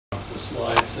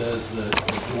slide says that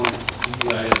the joint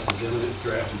EIS is imminent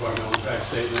draft environmental impact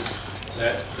statement.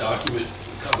 That document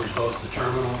covers both the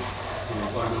terminal, the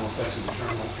environmental effects of the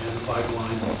terminal, and the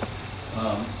pipeline.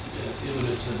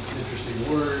 Imminent's an interesting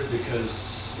word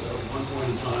because at one point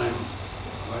in time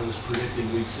I was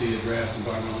predicting we'd see a draft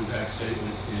environmental impact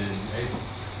statement in April.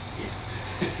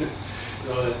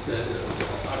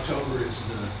 October is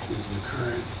the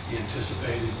current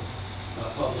anticipated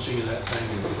publishing of that thing,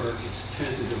 and FERC has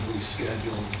tentatively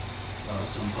scheduled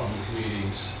some public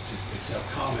meetings to accept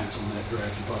comments on that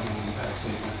draft environmental impact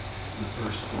statement in the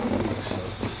first weeks of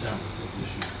December of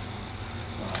this year.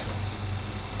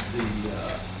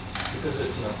 Because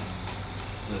it's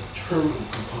the terminal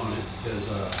component is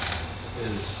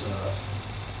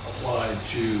applied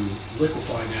to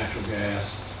liquefy natural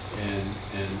gas and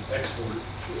export.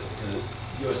 The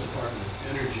U.S. Department of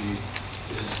Energy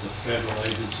is the federal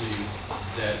agency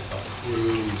that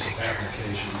approves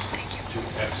applications to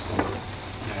export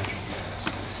natural gas.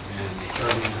 And the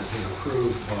terminal has been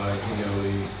approved by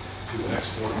DOE to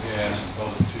export gas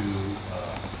both to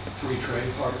free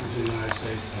trade partners in the United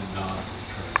States and non-free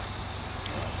trade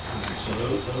countries. So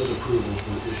those approvals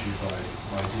were issued by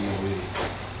DOE.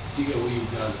 DOE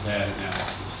does that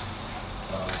analysis.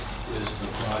 Is the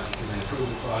project, and they approve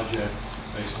the project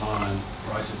based on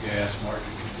price of gas, market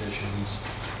conditions,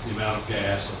 the amount of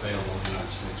gas available in the United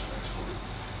States for export.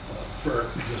 FERC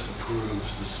just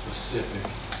approves the specific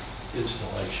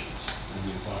installations and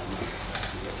the environmental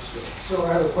effects of those. So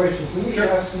I have a question. Can you Sure.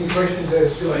 ask me a question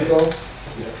as Go ahead.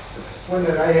 Yeah. One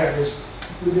that I have is,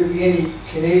 would there be any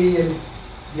Canadian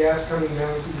gas coming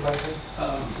down through the pipeline?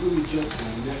 Let me jump to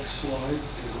the next slide.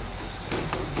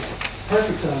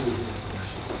 Perfect timing for that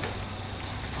question.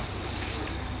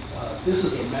 This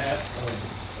is a map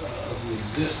of the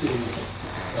existing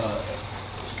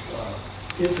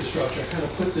infrastructure. I kind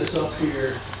of put this up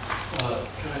here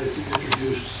kind of to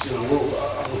introduce, I'm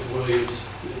with Williams,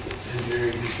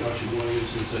 Engineering Construction.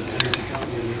 Williams is an energy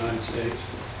company in the United States.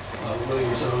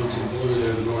 Williams owns in blue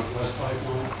there the Northwest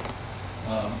Pipeline.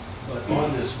 But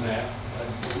on this map, I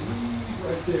believe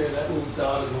right there, that little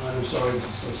dotted line, I'm sorry, this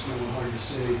is so small and hard to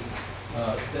see,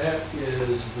 that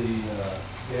is the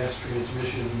gas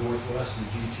transmission Northwest, the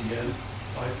GTN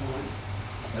pipeline.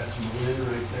 That's Malin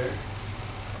right there.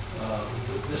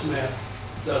 This map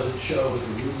doesn't show, but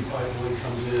the Ruby pipeline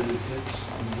comes in, it's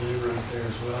Malin right there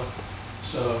as well.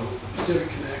 So the Pacific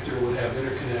Connector would have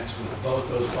interconnects with both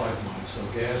those pipelines. So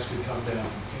gas could come down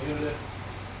from Canada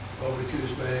over to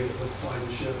Coos Bay, get liquefied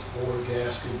and shipped, or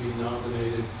gas could be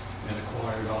nominated and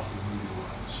acquired off the Ruby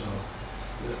line. So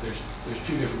there's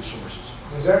two different sources.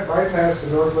 Does that bypass the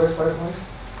Northwest pipeline?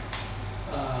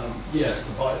 Yes,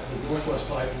 the Northwest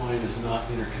Pipeline is not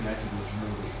interconnected with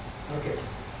Ruby. Okay.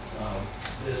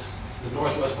 The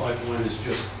Northwest Pipeline is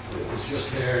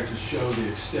just there to show the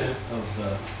extent of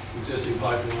the existing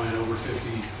pipeline, over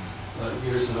 50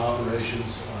 years in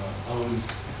operations, owned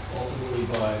ultimately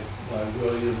by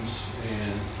Williams,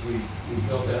 and we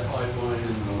built that pipeline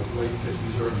in the late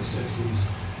 50s, early 60s,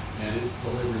 and it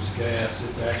delivers gas.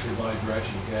 It's actually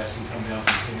bi-directional. Gas can come down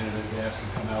from Canada, gas can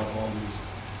come out of all these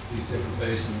different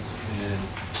basins, and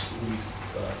we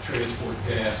transport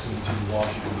gas into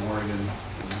Washington, Oregon,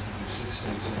 and there's 6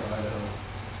 states there, Idaho,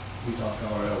 Utah,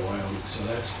 Colorado, Wyoming. So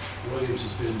that's, Williams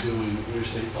has been doing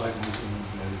interstate pipelines when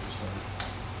we started.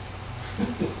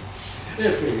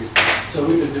 It figures. So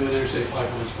we've been doing interstate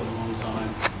pipelines for a long time.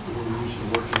 We're used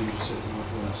to working in the Pacific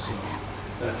Northwest, so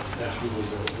that's really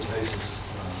the basis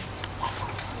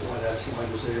why that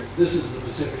slide was there. This is the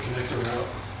Pacific Connector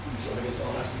route, so I guess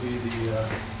I'll have to be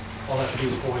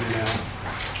the pointer now.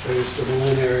 There's the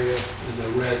Malin area, and the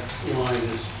red line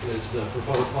is the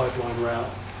proposed pipeline route.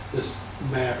 This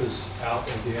map is out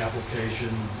of the application.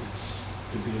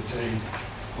 It can be obtained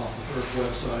off the FERC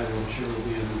website, or I'm sure it'll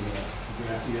be in the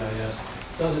draft EIS.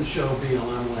 It doesn't show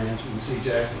BLM lands. We can see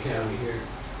Jackson County here,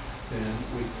 and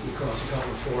we cross a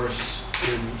couple of forests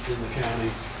in the county.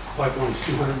 Pipeline's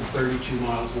 232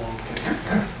 miles long,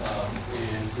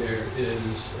 and there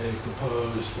is a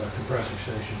proposed compressor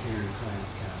station here in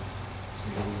Klamath County. It's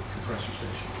the only compressor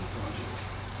station for the project.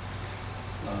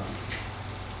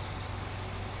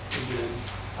 Again,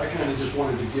 I kind of just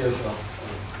wanted to give a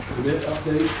permit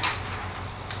update.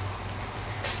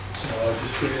 So I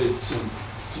just created some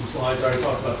slides. I already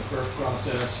talked about the FERC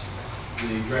process,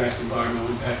 the draft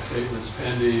environmental impact statements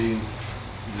pending.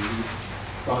 You're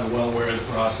probably well aware of the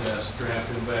process. Draft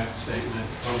impact statement,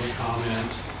 public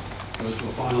comments, goes to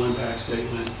a final impact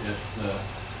statement. If the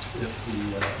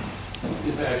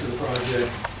impacts of the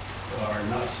project are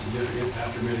not significant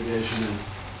after mitigation, and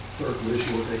FERC will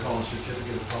issue what they call a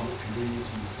certificate of public convenience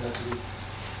and necessity.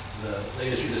 They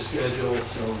issued a schedule,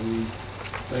 so we,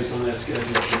 based on that schedule,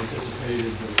 we anticipated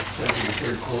the second and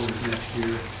third quarters next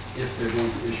year. If they're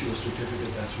going to issue a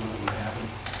certificate, that's when it would happen.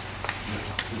 With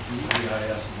the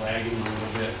DEIS lagging a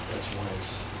little bit, that's why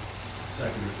it's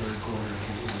second or third quarter, I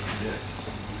can't really predict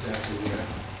exactly where.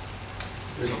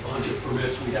 There's a bunch of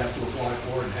permits we have to apply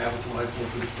for and have applied for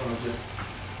this project.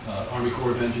 Army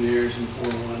Corps of Engineers and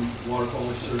 401 water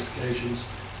quality certifications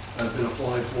have been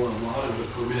applied for. A lot of the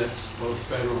permits, both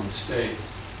federal and state,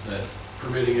 that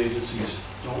permitting agencies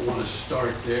don't want to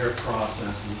start their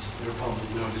processes, their public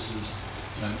notices,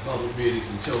 and public meetings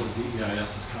until the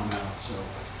DEIS has come out. So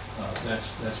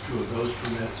that's true of those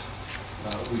permits.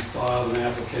 We filed an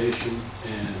application,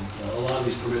 and a lot of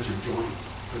these permits are joint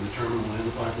for the terminal and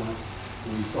the pipeline.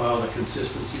 We filed a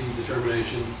consistency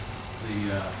determination.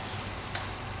 The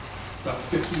about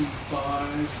 59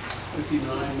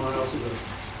 miles of the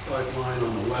pipeline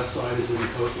on the west side is in the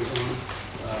coastal zone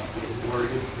in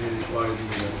Oregon, managed by the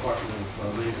Department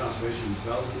of Land Conservation and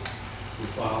Development. We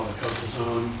filed a coastal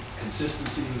zone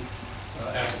consistency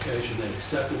application. They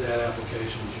accepted that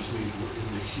application, which just means we're in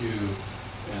the queue,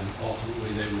 and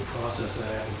ultimately they would process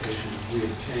that application if we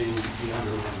obtain the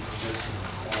underlying permits that are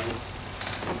required.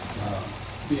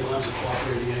 BLM is a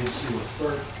cooperating agency with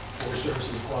FERC. Forest Service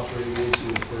is a cooperating agency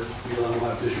with FERC. BLM will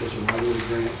have to issue us a right-of-way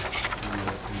grant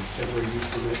and temporary use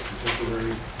permit for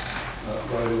temporary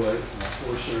right-of-way.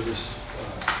 Forest Service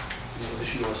will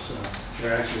issue us,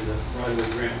 they're actually, the right-of-way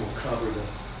grant will cover the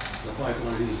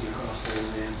pipeline easement across their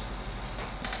lands.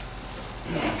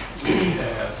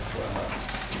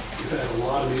 We've had a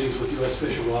lot of meetings with U.S.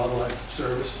 Fish and Wildlife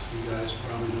Service. You guys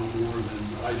probably know more than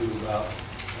I do about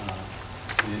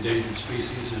the endangered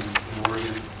species in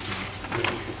Oregon.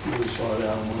 We started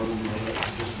out on one of them,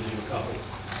 just to name a couple.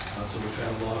 So we've had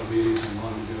a lot of meetings and a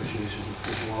lot of negotiations with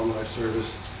Fish and Wildlife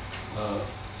Service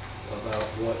about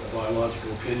what a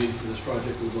biological opinion for this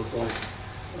project would look like.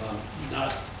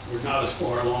 We're not as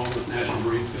far along with National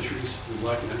Marine Fisheries. We'd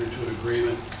like to enter into an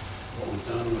agreement. What we've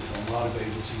done with a lot of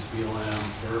agencies, BLM,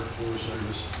 FERC, Forest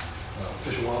Service,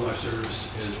 Fish and Wildlife Service,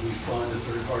 is we fund a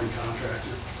third-party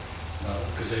contractor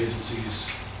because agencies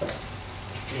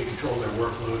can't control their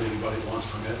workload. Anybody that wants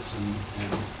permits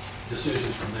and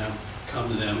decisions from them come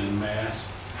to them en masse.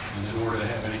 And in order to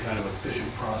have any kind of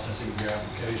efficient processing of your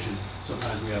application,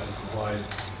 sometimes we have to provide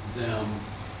them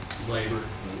labor.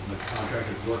 The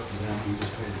contractors work for them, we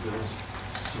just pay the bills.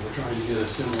 So we're trying to get a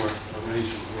similar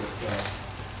arrangement with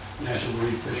National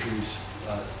Marine Fisheries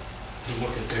to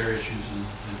look at their issues and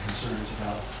concerns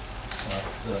about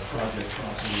the project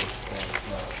crossing of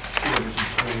rivers and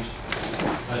streams.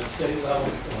 At the state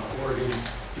level, Oregon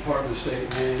Department of State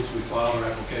Lands, we filed our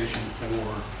application for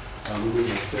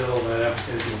removal fill. That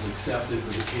application was accepted,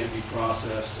 but it can't be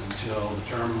processed until the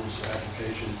terminal's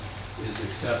application is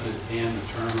accepted and the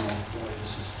terminal. Boy,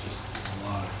 this is just a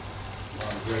lot of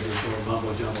regulatory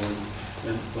mumbo jumbo.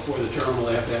 And before the terminal,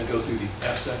 they have to go through the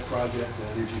FSEC project, the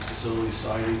energy facility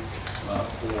siting,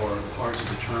 for the parts of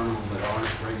the terminal that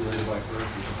aren't regulated by FERC,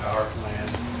 there's a power plant,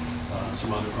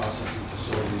 some other processing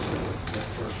facilities that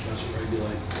FERC doesn't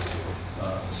regulate.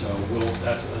 So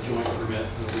that's a joint permit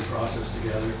that will be processed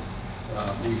together.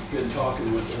 We've been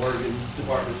talking with Oregon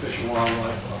Department of Fish and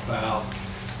Wildlife about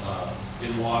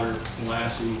in-water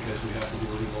glassing, because we have to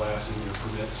do any glassing. There are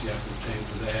permits you have to obtain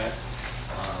for that.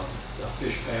 A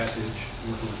fish passage,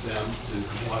 working with them to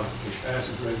comply with the fish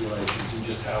passage regulations and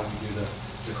just how we do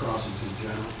the crossings in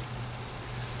general.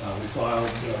 We filed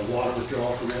water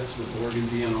withdrawal permits with Oregon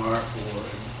DNR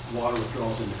for water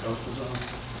withdrawals in the coastal zone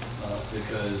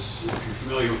because if you're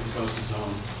familiar with the coastal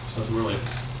zone, this doesn't really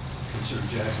concern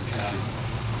Jackson County.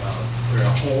 There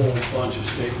are a whole bunch of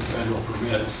state and federal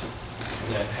permits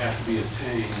that have to be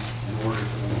obtained in order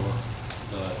for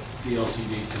the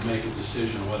DLCD to make a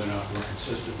decision whether or not we're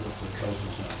consistent with the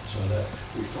coastal zone. So that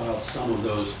we filed some of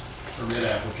those permit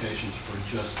applications for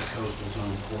just the coastal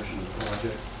zone portion of the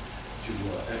project to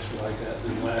expedite that. And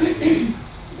then lastly,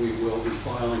 we will be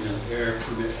filing an air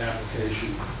permit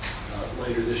application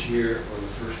later this year or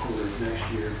the first quarter of next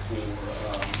year for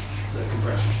the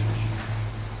compressor station.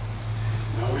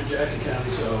 Now we're in Jackson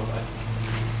County, so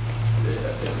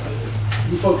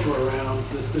you folks were around.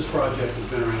 This project has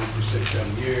been around for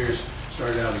 6-7 years.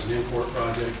 Started out as an import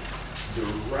project. The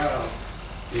route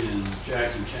in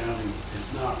Jackson County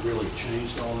has not really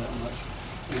changed all that much.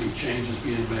 Any changes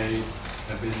being made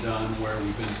have been done where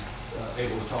we've been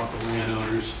able to talk to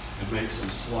landowners and make some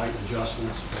slight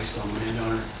adjustments based on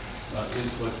landowner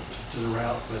input to the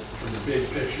route. But from the big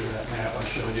picture, that map I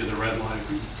showed you, the red line,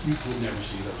 you would never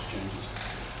see those changes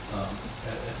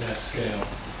at that scale.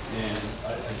 And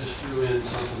I just threw in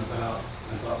something about,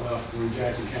 I thought, well, if we're in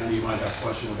Jackson County, you might have a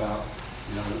question about,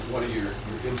 you know, what are your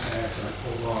impacts? And I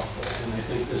pulled off, and I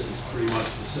think this is pretty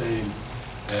much the same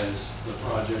as the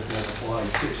project as applied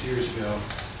 6 years ago.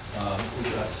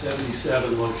 We've got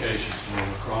 77 locations where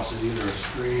we're crossing either a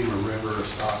stream, a river, a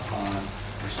stock pond,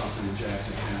 or something in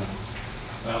Jackson County.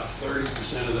 About 30%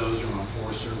 of those are on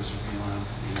Forest Service or BLM,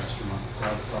 the rest are on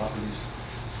private properties.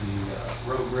 The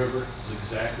Rogue River is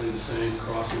exactly the same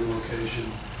crossing location,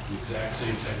 the exact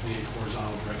same technique,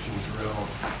 horizontal directional drill.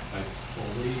 I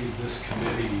believe this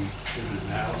committee did an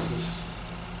analysis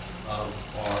of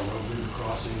our Rogue River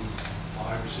crossing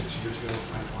 5 or 6 years ago,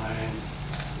 Frank Lang.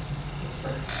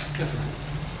 Different.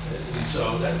 And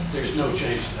so there's no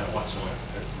change to that whatsoever.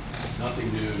 Nothing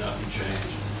new, nothing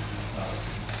changed.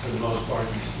 For the most part,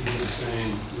 these are the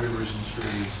same rivers and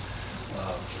streams,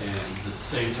 and the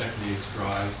same techniques,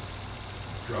 dry,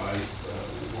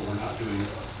 where we're not doing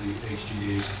the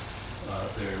HGDs.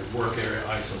 Their work area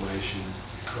isolation,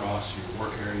 you cross, your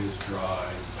work area is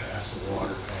dry, you pass the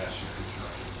water past your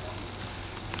construction point.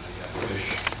 You have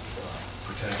fish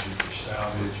protection, fish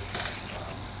salvage,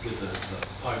 get the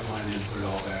pipeline in, put it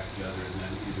all back together, and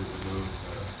then either remove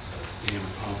the dam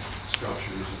and pump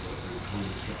structures or the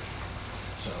flume structure.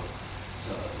 So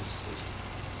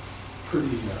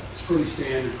it's pretty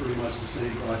standard, pretty much the same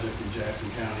project in Jackson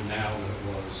County now that it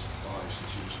was 5 or 6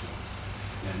 years ago.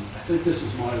 And I think this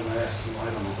is my last slide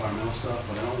on environmental stuff,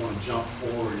 but I don't want to jump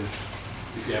forward.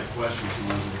 If you have questions, you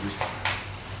want to just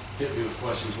hit me with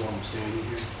questions while I'm standing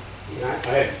here. Yeah,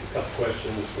 I have a couple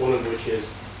questions, one of which is,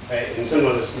 and some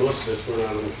of us, most of us were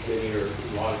not on the committee, or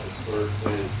a lot of us were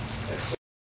when,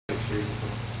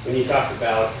 when you talk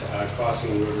about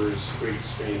crossing rivers, creeks,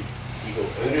 streams, you go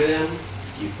under them,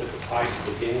 you put the pipe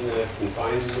within the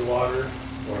confines of the water,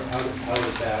 or how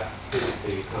is that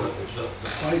physically accomplished? The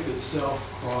pipe itself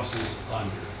crosses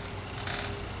under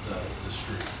the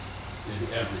stream in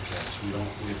every case. We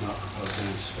have not proposed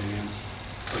any spans.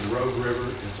 For the Rogue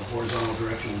River, it's a horizontal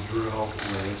directional drill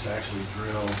where it's actually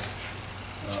drilled,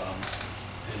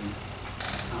 and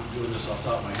I'm doing this off the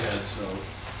top of my head, so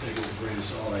take it with a grain of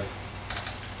salt. I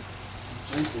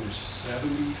think we're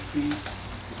 70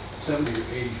 or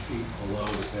 80 feet below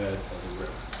the bed of the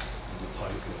river. And the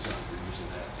pipe goes under using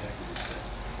that technique, that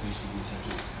HDD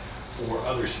technique. For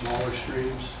other smaller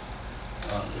streams,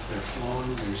 if they're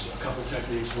flowing, there's a couple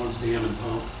techniques. One's dam and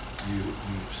pump. You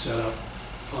set up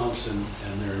pumps, and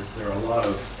there are a lot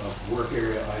of work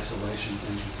area isolation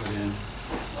things you put in,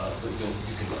 but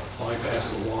you can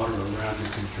bypass the water around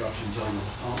your construction zone with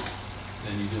a pump.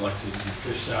 Then you do, like I said, you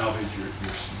fish salvage, you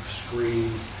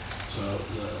screen, so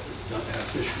you have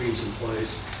fish screens in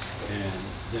place, and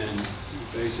then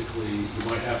basically you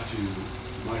might have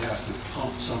to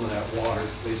pump some of that water.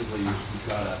 Basically, you've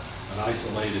got an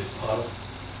isolated puddle,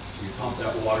 so you pump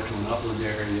that water to an upland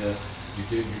area. You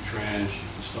dig your trench, you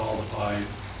install the pipe,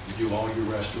 you do all your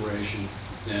restoration,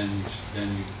 then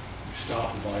you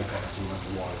stop the bypass and let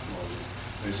the water flow in.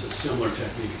 There's a similar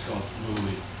technique, it's called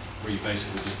fluming, where you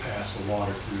basically just pass the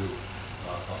water through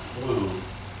a flume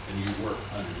and you work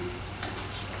underneath the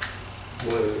flume. So.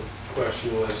 One of the question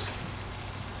was,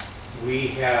 we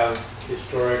have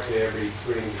historically every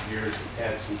 300 years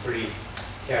had some pretty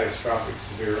catastrophic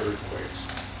severe earthquakes.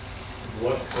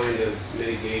 What kind of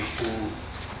mitigation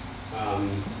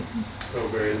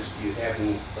programs do you have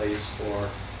in place for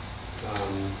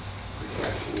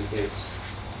protection against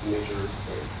major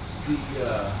earthquakes?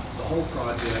 The whole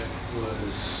project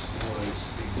was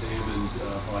examined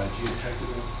by a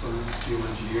geotechnical firm,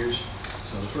 geoengineers.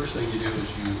 So the first thing you do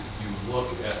is you look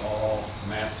at all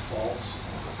mapped faults,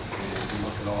 and you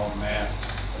look at all mapped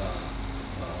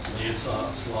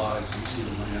landslides. You see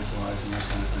the landslides and those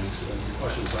kind of things. So your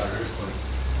question about an earthquake.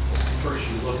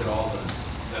 First, you look at all the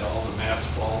mapped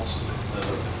faults. If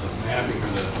the mapping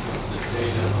or the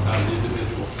data about an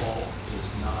individual fault is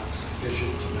not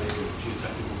sufficient to make a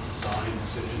geotechnical design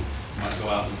decision, you might go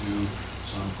out and do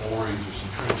some borings or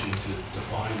some trenching to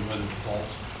define whether the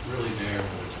fault's really there,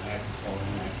 whether it's an active fault,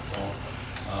 inactive fault.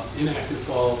 Inactive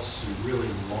faults are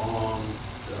really long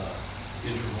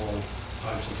interval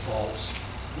types of faults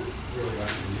that really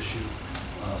aren't an issue.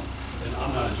 And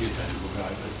I'm not a geotechnical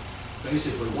guy, but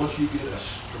basically once you get a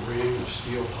string of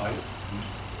steel pipe,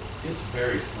 it's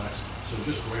very flexible. So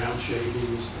just ground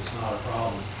shaking is not a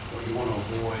problem. What you want to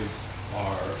avoid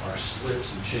are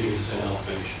slips and changes in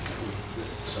elevation.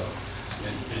 So,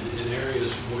 and in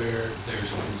areas where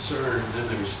there's a concern, then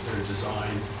there are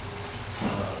design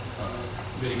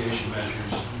mitigation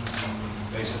measures.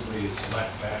 Basically, select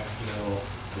backfill,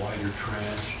 wider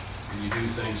trench, and you do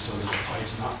things so that the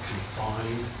pipe's not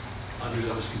confined under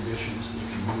those conditions, and it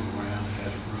can move around, it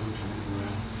has room to move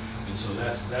around. And so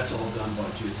that's all done by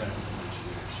geotechnical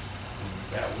engineers. And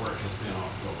that work has been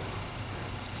ongoing,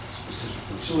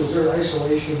 specifically. So is there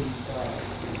isolation,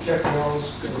 check wells,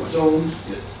 Good question. zones?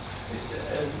 Yeah.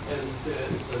 And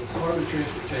the Department of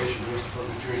Transportation, U.S.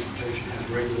 Department of Transportation has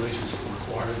regulations that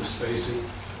require the spacing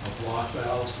of block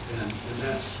valves, and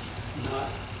that's not,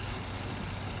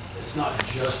 it's not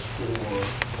just for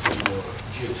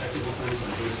geotechnical things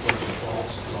like earthquakes and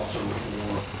faults, it's also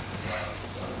for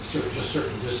just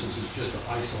certain distances, just to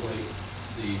isolate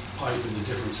the pipe into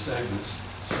different segments,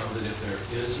 so that if there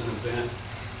is an event,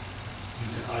 you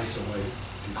can isolate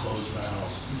and close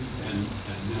valves and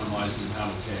minimize the amount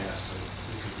of gas that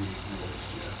could be released.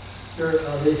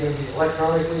 Yeah. Are they going to be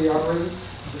electronically operated?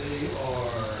 They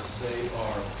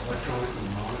are electronically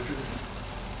monitored,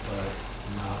 but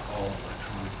not all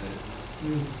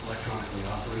electronically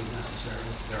operated necessarily.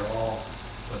 They're all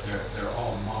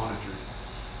monitored.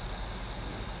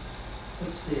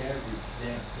 What's the average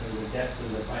depth of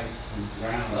the pipe from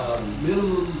ground?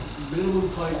 Minimum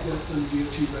pipe depth under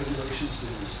DOT regulations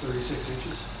is 36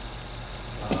 inches.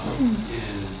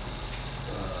 In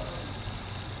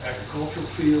agricultural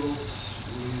fields,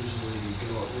 we usually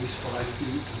go at least 5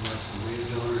 feet unless the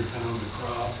landowner, depending on the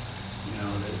crop,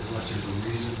 unless there's a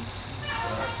reason.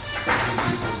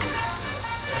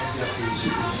 Ag depth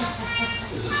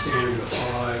is a standard of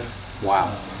 5.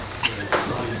 Wow. The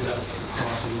design depth for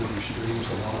crossing over streams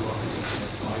or waterways is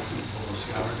like 5 feet below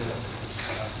scour depth, which is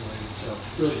calculated. So it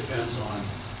really depends on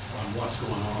what's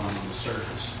going on the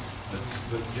surface. But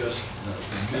just the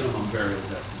minimum burial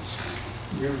depth is.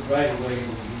 Your right of way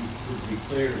would be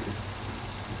cleared,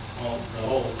 the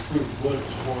whole approved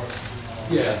woods for it.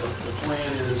 Yeah, the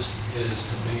plan is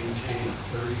to maintain a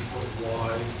 30-foot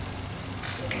wide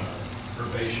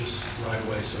herbaceous right of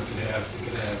way, so it could have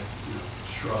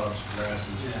shrubs,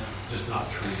 grasses, Yeah. just not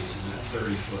trees in that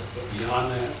 30-foot. But beyond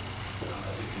that,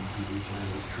 it can be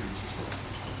replanted with trees as well.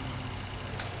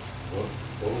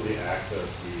 What will the access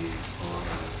be on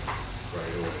the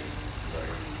right of way?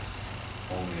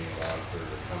 Only allowed for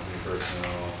the company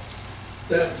personnel?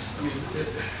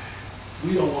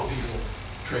 We don't want people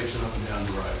traipsing up and down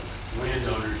the right of way.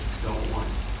 Landowners don't want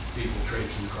people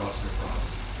traipsing across their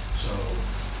property. So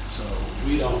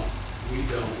we don't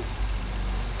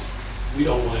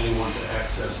want anyone to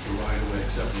access the right of way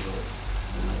except for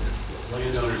it's the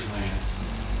landowner's land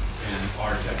and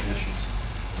our technicians.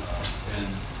 And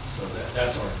so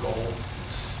that's our goal.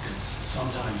 It's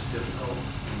sometimes difficult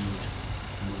in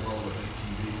the world of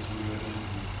ATVs we live in.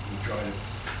 We try to,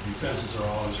 fences are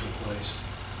always replaced.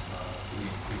 We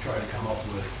try to come up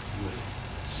with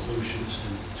solutions to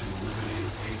eliminate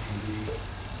ATV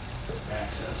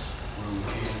access where we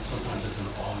can. Sometimes it's an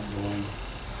ongoing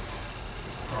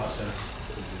process.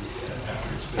 After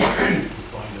it's been, we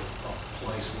find a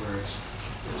place where it's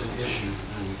an issue,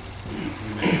 and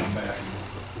we may come back and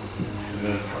work with the land. And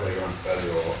then try to go on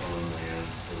federal land.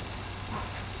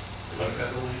 On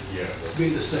federal land? Yeah. It'd be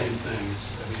the same thing.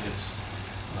 It's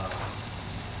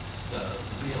the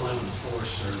BLM and the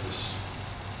Forest Service,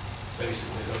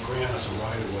 basically, they'll grant us a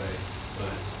right of way,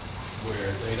 but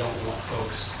where they don't want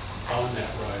folks on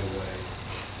that right of way,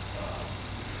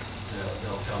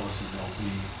 they'll tell us, and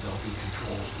there'll be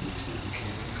controls to the extent you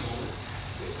can't control it.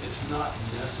 It's not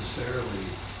necessarily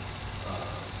a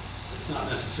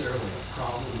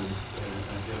problem. And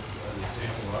I'll give an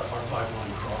example. Our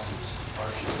pipeline crosses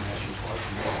Arches National Park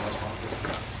in Northwest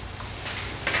Montana.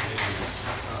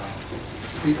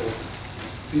 People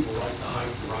like to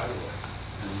hike the right of way,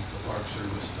 and the Park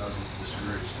Service doesn't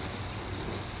discourage them.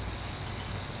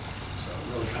 So it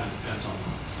really kind of depends on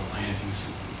the land use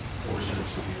that the Forest Service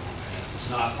will be able to have.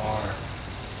 It's not our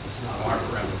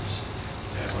preference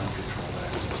to have uncontrolled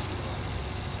access to the road.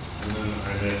 And then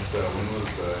I missed, when was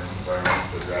the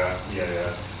environmental draft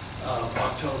EIS?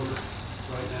 October,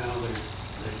 right now, they've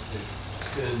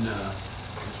been,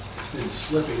 it's been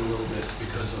slipping a little bit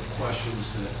because of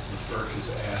questions that the FERC has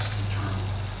asked internally.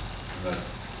 And that's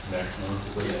next month?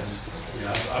 is it? Yes.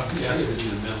 Yeah, I'm guessing it'll be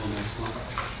the middle of next month.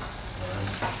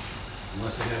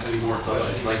 Unless they have any more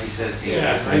questions. Like you said,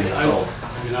 Yeah, grain of salt.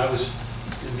 I mean, I was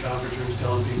in conference rooms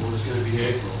telling people it was gonna be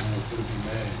April, and it was gonna be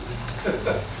May.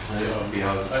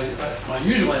 My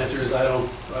usual answer is I don't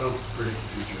predict the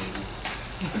future.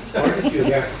 Why did you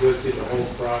have to go through the whole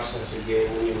process again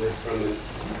when you went from an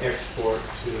export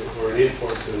to, or an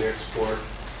import to an export?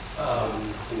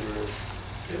 Scenario?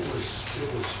 It was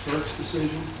FERC's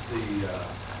decision.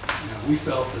 We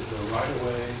felt that the right of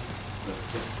way, the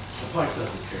pipe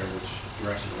doesn't care which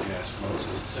direction the gas flows.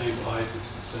 It's the same pipe,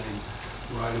 it's the same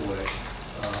right of way.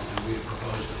 and we had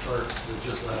proposed to FERC to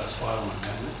just let us file an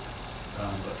amendment.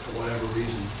 But for whatever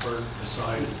reason, FERC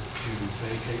decided to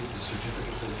vacate the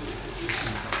certificate that it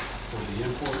issued for the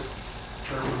import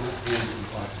terminal and for the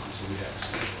pipeline, so we have to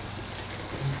stay.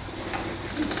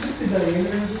 This is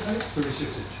diameter, is it like?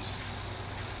 36 inches.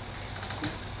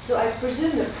 So I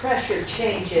presume the pressure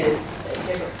changes at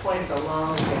different points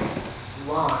along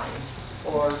the line,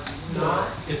 or No, not?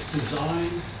 it's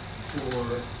designed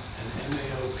for an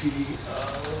MAOP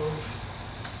of,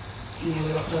 you know,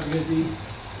 that off the top of your head, Dean?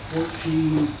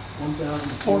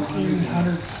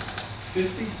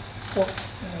 1,450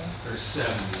 or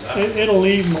 70. It'll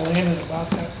leave Malin at about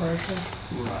that pressure.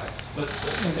 Right, but,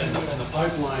 and the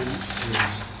pipeline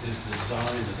is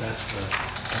designed, that's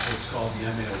what's called the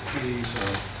MAOP, so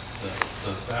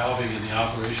the valving and the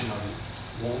operation of it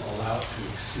won't allow it to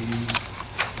exceed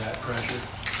that pressure.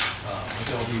 But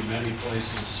there'll be many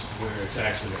places where it's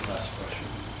actually at less pressure.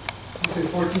 You say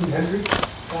 1,400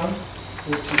 pounds?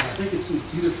 14, I think it's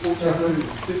either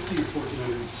 1,450 or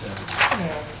 1,470.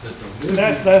 Yeah. That the And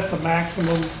that's the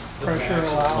maximum the pressure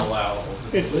maximum allowed. allowable.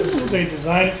 It's, they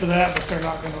designed it for that, but they're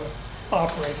not gonna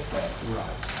operate at that.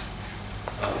 Right.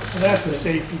 And that's a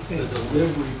safety The thing.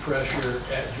 delivery pressure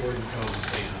at Jordan Cove is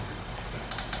 800.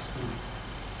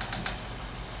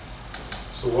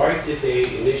 So why did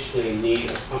they initially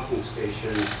need a pumping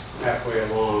station halfway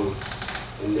along,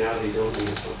 and now they don't need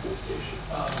a pumping station?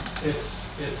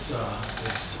 It's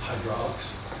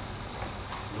hydraulics.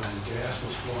 When gas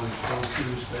was flowing from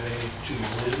Coos Bay to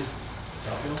Malin, it's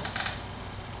uphill.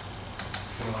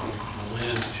 From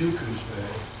Malin to Coos Bay,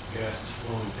 gas is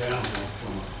flowing downhill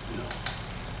from,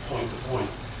 point to point.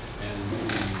 And the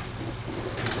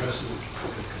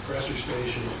compressor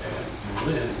station at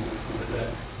Malin, with that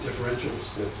differential,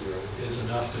 is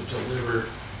enough to deliver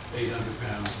 800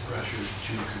 pounds of pressure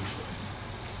to Coos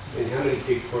Bay. And how many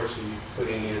pig ports are you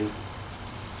putting in?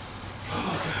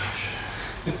 Oh, gosh.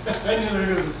 I knew there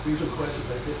were going to be some questions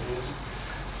I couldn't answer.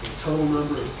 The total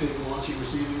number of pig launching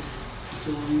receiving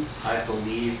facilities? I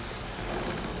believe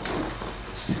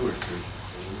it's 2 or 3.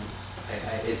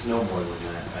 It's no more than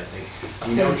that, I think.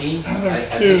 You know, Dean? I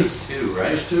think it's 2,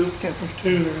 right? Just two? Yeah, there's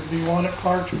two. There'd be one at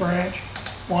Clark's Branch,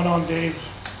 one on Dave's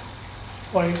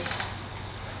place.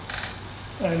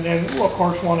 And then, well, of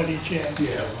course, one at each end.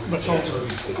 Yeah. But so also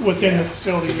it'd be- within the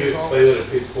facility. Could you there's explain always- what a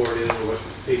pig port is or what the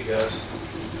pig does? I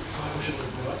wish I would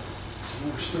have brought some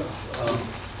more stuff.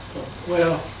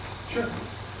 Well, sure.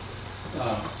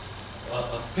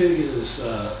 A pig is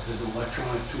an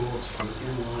electronic tool. It's for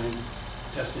inline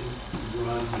testing. You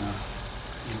run an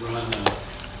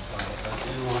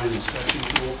inline inspection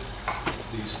tool.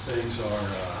 These things are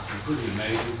pretty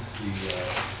amazing.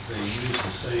 They use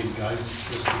the same guidance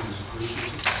system as a cruise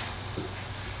system.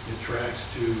 It tracks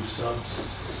to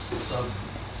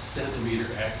sub-centimeter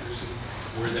accuracy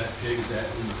where that pig is at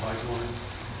in the pipeline.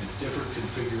 And different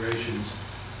configurations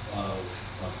of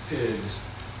pigs,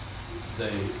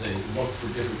 they look for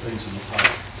different things in the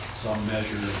pipe. Some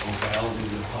measure ovality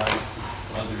of the pipe,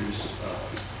 others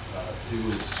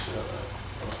do its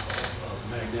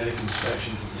magnetic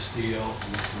inspections of the steel,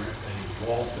 look for any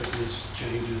wall thickness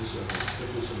changes of the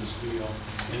thickness of the steel,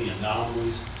 any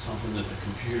anomalies, something that the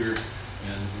computer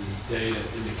and the data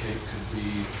indicate could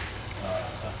be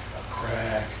a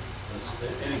crack,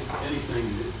 anything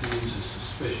that it deems as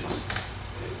suspicious.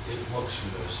 It looks for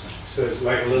those things. So it's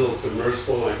like a little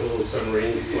submersible, like a little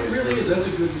submarine? It really is. That's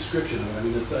a good description of it. I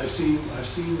mean, I've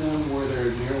seen them where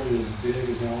they're nearly as big,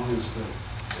 as long as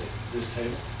this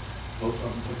table, both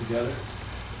of them put together.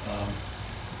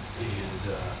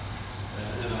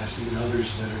 And I've seen others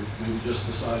that are maybe just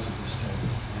the size of this table,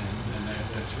 and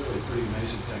that's really pretty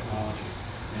amazing technology.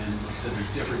 And like I said, there's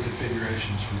different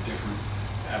configurations for different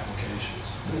applications.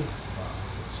 So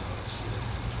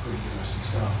it's pretty interesting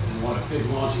stuff. And what a pig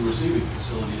launching receiving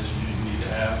facility is, you need to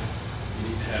have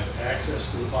access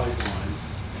to the pipeline,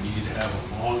 and you need to have a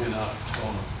long enough, it's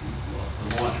called the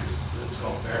launcher, it's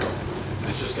called barrel. And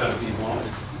it's just got to be long.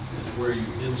 It's where you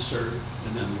insert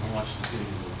and then launch the pig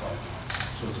into the pipeline.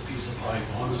 So it's a piece of pipe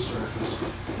on the surface,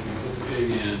 and you put the pig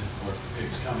in, or if the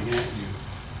pig's coming at you,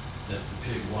 that the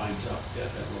pig lines up at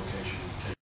that location and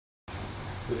take.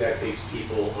 But that takes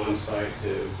people on site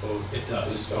to both It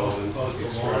does, install and both to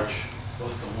extract.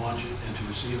 launch it and to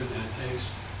receive it, and it takes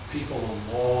people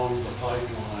along the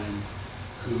pipeline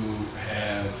who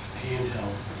have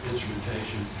handheld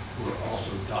instrumentation, who are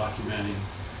also documenting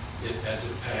it as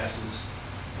it passes.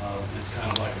 It's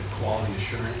kind of like a quality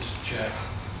assurance check,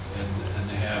 and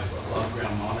they have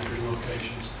above-ground monitoring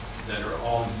locations that are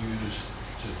all used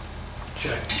to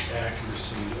check the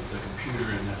accuracy of the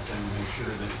computer in that thing to make sure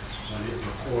that when it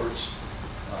reports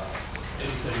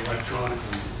anything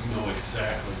electronically, you know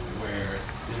exactly where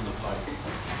in the pipe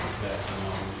that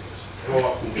anomaly is. How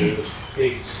often do those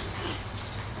pigs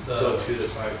go The, through the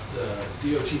pipe? the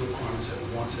DOT requirements that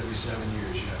once every 7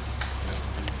 years you have to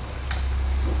do the pipe.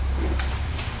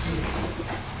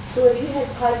 So have you had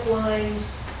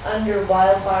pipelines under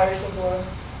wildfires before?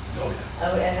 Oh,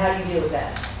 yeah. And how do you deal with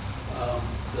that?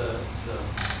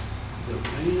 The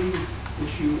main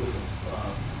issue with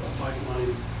a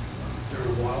pipeline during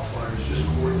a wildfire is just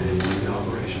coordinating with the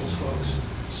operations folks.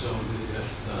 So that if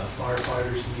the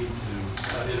firefighters need to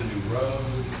cut in a new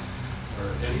road or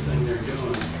anything they're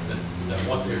doing, that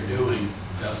what they're doing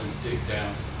doesn't dig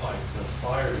down to the pipe. The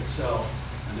fire itself,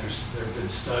 and there have been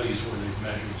studies where they've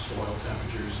measured soil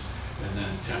temperatures and then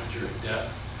temperature at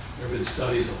depth. There have been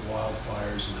studies of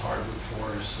wildfires in hardwood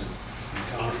forests and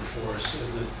conifer forests,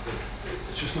 and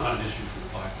it's just not an issue for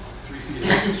the pipeline. 3 feet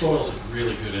of soil is a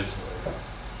really good insulator.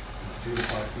 3 to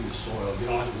 5 feet of soil, you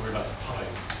don't have to worry about the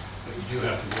pipe, but you do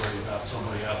have to worry about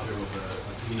somebody out there with a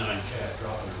D9 cat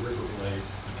dropping a ripper blade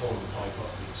and pulling the pipe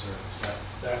up to the surface.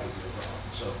 That would be a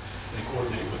problem. So they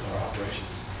coordinate with our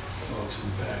operations folks,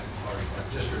 in fact, our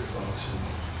district folks, and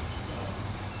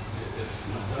if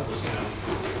Douglas County,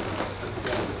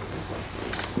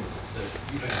 that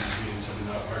you have these meetings, I mean,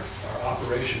 our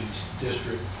operations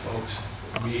district folks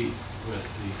meet with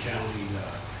the county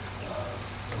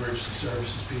emergency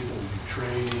services people. We do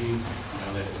training.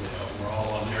 We're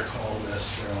all on their call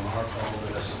list. They're on our call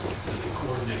list, and they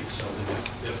coordinate so that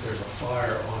if there's a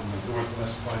fire on the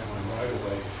northwest pipeline right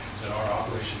away, that our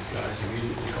operations guys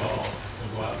immediately call and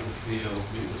go out in the field,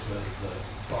 meet with the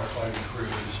firefighting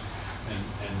crews,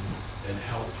 and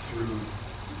help through,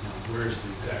 where's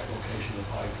the exact location of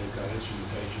the pipe. They've got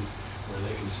instrumentation where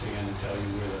they can stand and tell you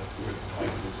where the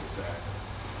pipe is exactly.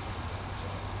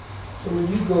 So when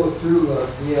you go through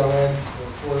BLN, or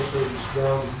Forest Service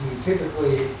ground, you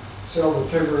typically sell the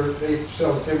timber, they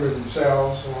sell the timber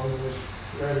themselves along this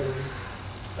right of way?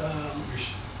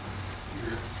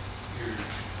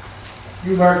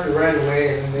 You mark the right of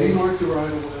way and They they. mark the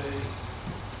right of way,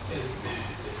 and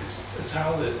it's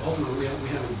how that ultimately we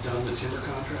haven't done the timber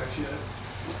contracts yet.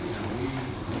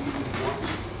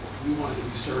 We want it to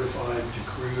be certified to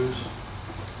cruise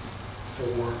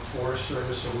for Forest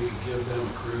Service, so we can give them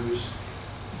a cruise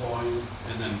volume,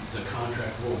 and then the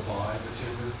contract will buy the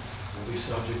timber. Will be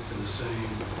subject to the same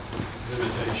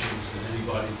limitations that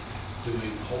anybody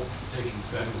taking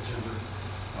federal timber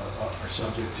are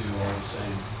subject to, all the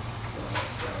same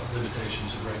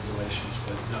limitations and regulations.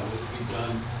 But no, it will be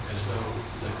done as though,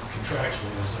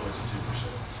 contractually, as though it's a 2%.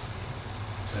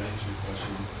 Does that answer your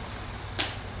question?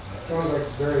 Sounds like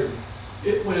it's very.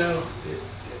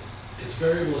 It's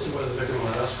variable as to whether they're going to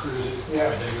let us cruise it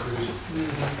Yeah. or they cruise it.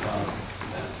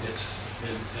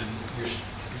 And you're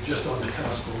just on the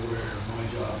cusp of where my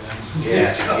job ends. Yeah.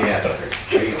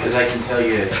 Because I can tell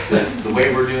you that the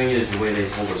way we're doing it is the way they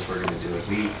told us we're going to do it.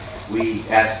 We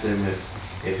asked them if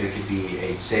it could be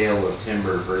a sale of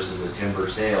timber versus a timber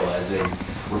sale, as in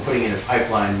we're putting in a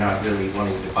pipeline, not really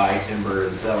wanting to buy timber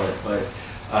and sell it, but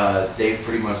they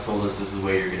pretty much told us this is the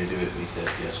way you're going to do it. We said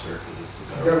yes, sir, because it's the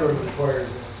Government requires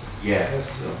it. Yeah.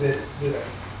 That's So. a bit.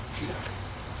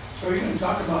 So you can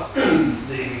talk about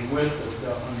the width of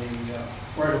the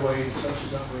right of way such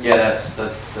as that. Yeah,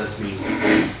 that's me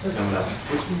coming up.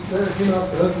 Let's let it come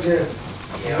off the hook again.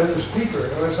 Yeah. Another speaker,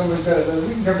 unless somebody's got another,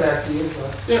 we can come back to you.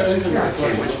 But Yeah, anything like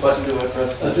Okay, that. which button do I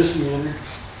press? Just the enter.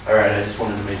 All right, I just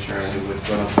wanted to make sure I knew which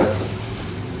button I'm pressing.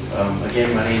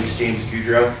 Again, my name is James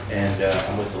Goudreau, and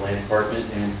I'm with the Land Department.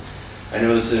 And I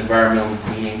know this is an environmental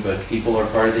meeting, but people are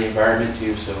part of the environment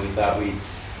too, so we thought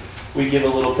we'd give a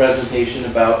little presentation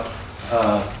about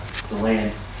the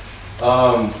land.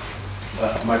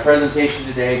 My presentation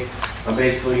today, I'm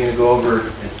basically going to go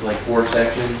over, it's like 4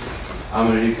 sections. I'm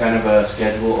going to do kind of a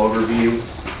schedule overview.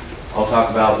 I'll talk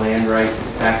about land right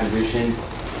acquisition,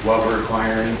 what we're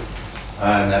acquiring,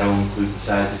 and that'll include the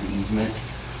size of the easement.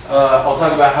 I'll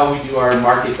talk about how we do our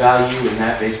market value, and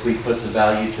that basically puts a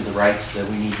value to the rights that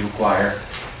we need to acquire.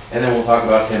 And then we'll talk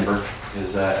about timber,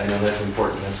 because I know that's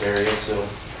important in this area. So,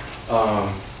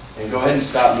 and go ahead and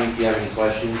stop me if you have any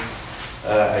questions.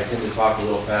 I tend to talk a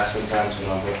little fast sometimes when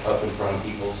I'm up in front of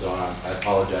people, so I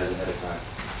apologize ahead of time.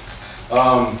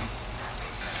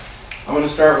 I'm going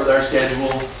to start with our schedule.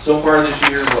 So far this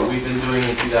year, what we've been doing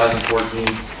in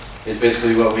 2014 is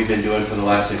basically what we've been doing for the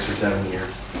last 6 or 7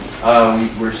 years.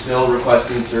 We're still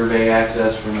requesting survey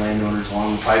access from landowners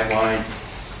along the pipeline,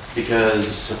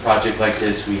 because a project like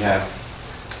this, we have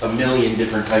a million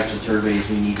different types of surveys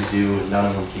we need to do, and none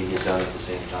of them can get done at the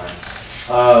same time.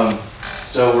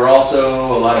 So we're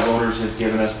also, a lot of owners have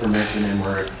given us permission, and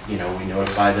we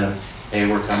notify them hey,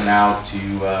 we're coming out to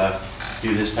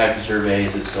do this type of survey,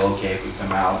 is it still okay if we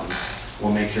come out? And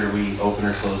we'll make sure we open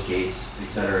or close gates, et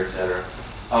cetera, et cetera.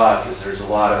 Because there's a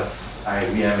lot of,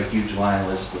 we have a huge line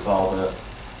list with all the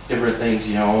different things,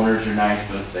 you know, owners are nice,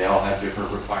 but they all have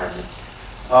different requirements.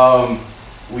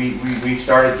 We've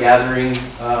started gathering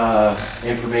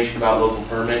information about local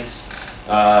permits,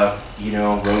 you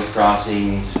know, road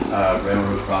crossings,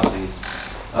 railroad crossings,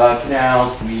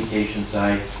 canals, communication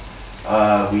sites.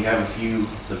 We have a few,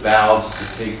 the valves, the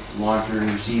big launcher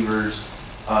and receivers,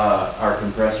 our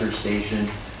compressor station,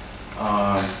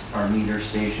 our meter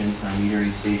station, our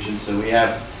metering station. So we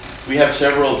have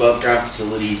several above ground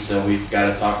facilities, so we've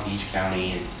got to talk to each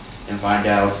county and find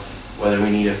out whether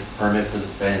we need a permit for the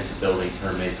fence, a building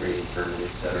permit, grading permit,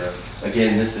 et cetera.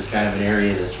 Again, this is kind of an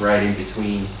area that's right in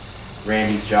between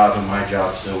Randy's job and my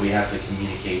job, so we have to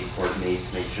communicate and coordinate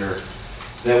to make sure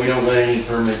that we don't let any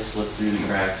permits slip through the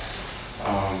cracks.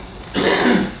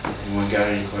 Anyone got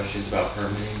any questions about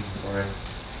permitting before I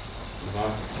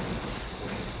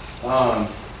move on?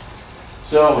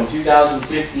 So in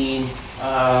 2015,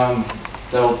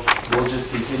 we'll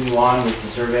just continue on with the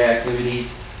survey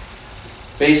activities.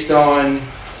 Based on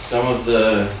some of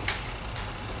the,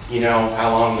 you know,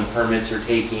 how long the permits are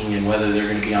taking and whether they're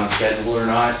going to be on schedule or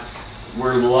not,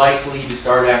 we're likely to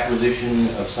start acquisition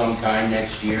of some kind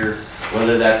next year,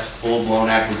 whether that's full-blown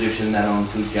acquisition that'll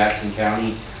include Jackson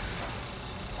County.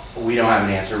 We don't have an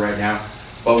answer right now,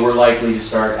 but we're likely to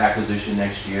start acquisition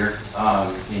next year.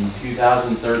 In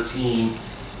 2013,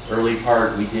 early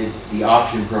part, we did the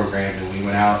option program, and we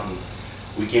went out and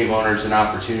we gave owners an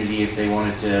opportunity if they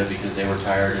wanted to, because they were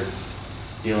tired of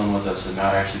dealing with us and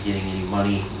not actually getting any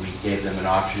money. We gave them an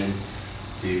option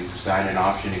to sign an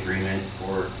option agreement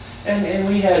for, and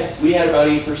we had about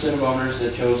 8% of owners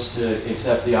that chose to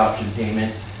accept the option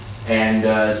payment. And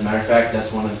as a matter of fact,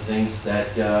 that's one of the things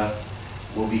that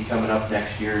will be coming up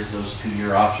next year, is those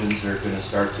 2-year options are going to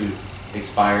start to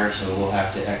expire, so we'll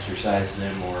have to exercise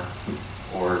them or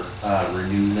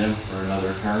renew them for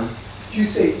another term. Did you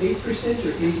say 8%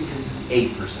 or 80%?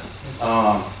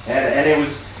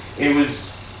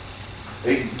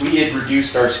 8%. We had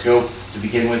reduced our scope to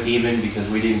begin with, even because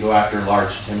we didn't go after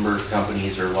large timber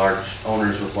companies or large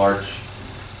owners with large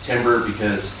timber,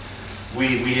 because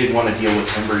we didn't want to deal with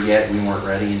timber yet. We weren't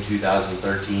ready in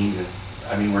 2013. And,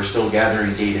 I mean, we're still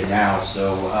gathering data now,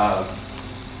 so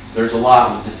there's a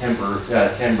lot with the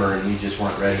timber, and we just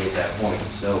weren't ready at that point.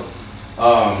 So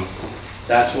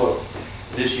that's what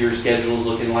this year's schedule is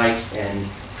looking like, and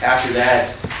after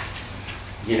that,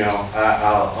 you know,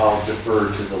 I'll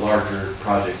defer to the larger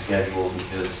project schedule,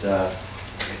 because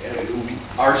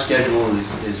our schedule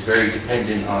is very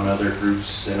dependent on other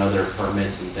groups and other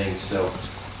permits and things. So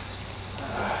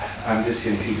I'm just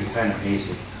going to keep it kind of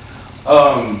basic.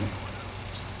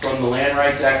 From the land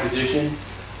rights acquisition,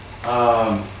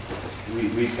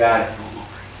 we've got,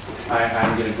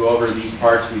 I'm going to go over these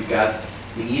parts. We've got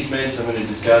the easements. I'm going to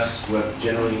discuss what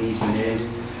generally an easement is.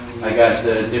 I got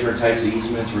the different types of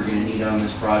easements we're going to need on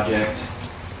this project.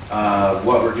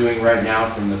 What we're doing right now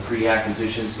from the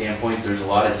pre-acquisition standpoint, there's a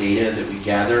lot of data that we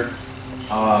gather.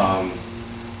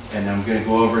 And I'm going to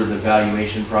go over the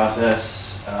valuation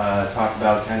process, talk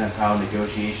about kind of how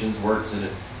negotiations works at a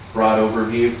broad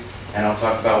overview, and I'll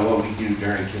talk about what we do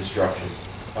during construction.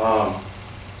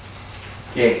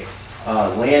 Okay.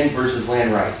 Land versus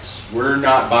land rights. We're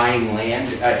not buying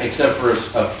land, except for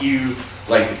a few,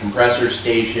 like the compressor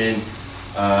station.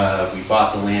 We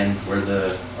bought the land where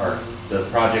the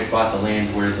project bought the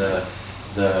land where the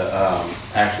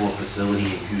actual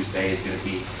facility in Coos Bay is going to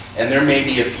be. And there may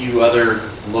be a few other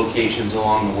locations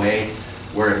along the way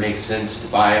where it makes sense to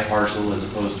buy a parcel as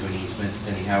opposed to an easement,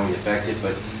 depending how we affect it.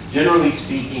 But generally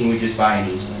speaking, we just buy an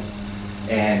easement.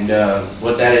 And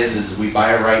what that is we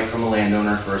buy a right from a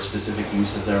landowner for a specific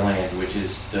use of their land, which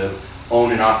is to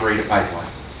own and operate a pipeline.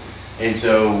 And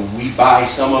so we buy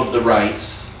some of the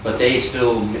rights, but they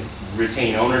still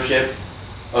retain ownership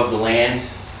of the land.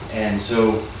 And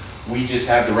so we just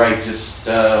have the right, just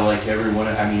like everyone.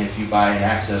 I mean, if you buy an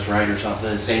access right or something,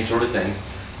 the same sort of thing.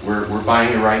 We're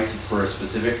buying a right for a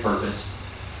specific purpose.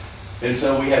 And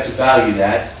so we have to value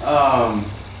that.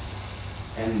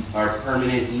 And our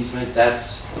permanent easement,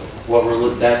 that's what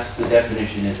that's the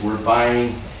definition, is we're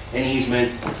buying an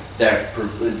easement that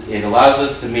it allows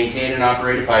us to maintain and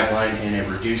operate a pipeline, and it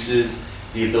reduces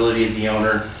the ability of the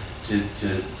owner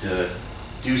to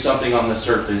do something on the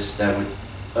surface that would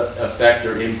affect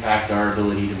or impact our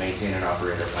ability to maintain and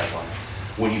operate our pipeline.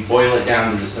 When you boil it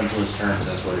down to the simplest terms,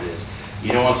 that's what it is.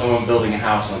 You don't want someone building a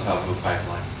house on top of a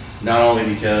pipeline. Not only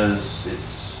because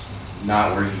it's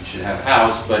not where you should have a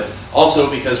house, but also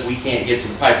because we can't get to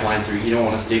the pipeline through, you don't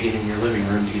want us digging in your living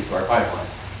room to get to our pipeline.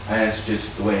 And that's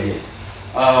just the way it is.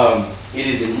 It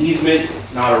is an easement,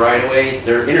 not a right-of-way.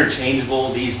 They're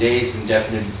interchangeable these days, and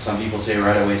definitely, some people say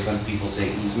right-of-way, some people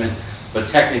say easement, but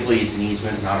technically it's an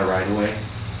easement, not a right-of-way.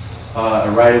 A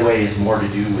right-of-way is more to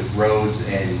do with roads,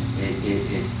 and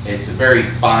it's a very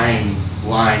fine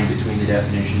line between the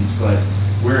definitions, but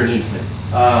we're an easement.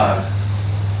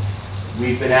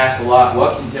 We've been asked a lot,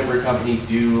 what can timber companies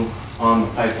do on the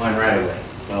pipeline right-of-way?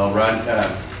 Well,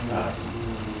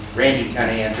 Randy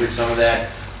kind of answered some of that,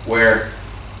 where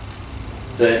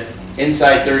the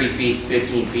inside 30 feet,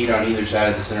 15 feet on either side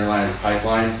of the center line of the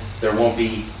pipeline, there won't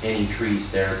be any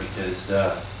trees there because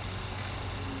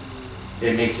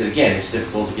it makes it, again, it's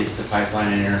difficult to get to the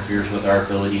pipeline and interferes with our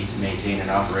ability to maintain and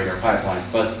operate our pipeline.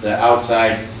 But the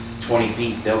outside 20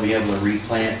 feet, they'll be able to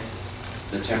replant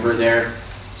the timber there.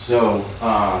 So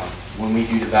when we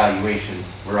do the valuation,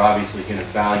 we're obviously going to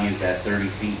value that 30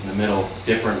 feet in the middle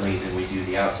differently than we do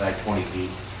the outside 20 feet.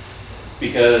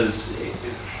 Because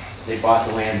they bought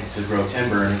the land to grow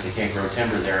timber, and if they can't grow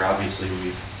timber there, obviously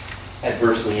we've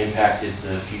adversely impacted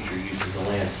the future use of the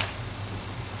land.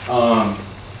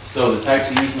 So the types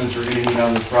of easements we're going to need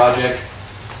on this project,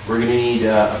 we're going to need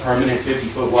a permanent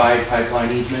 50-foot wide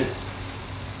pipeline easement.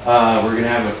 We're going to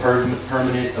have a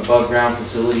permanent above-ground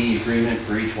facility agreement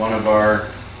for each one of our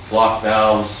block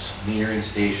valves, metering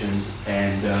stations,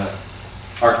 and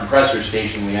our compressor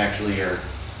station. We actually are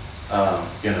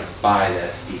going to buy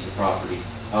that piece of property.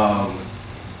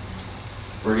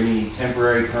 We're going to need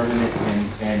temporary, permanent,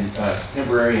 and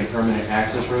permanent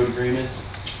access road agreements.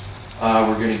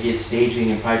 We're going to get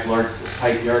staging and pipe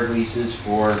yard leases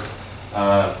for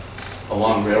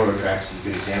along railroad tracks is a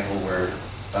good example where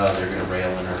they're going to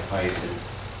rail in our pipe and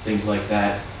things like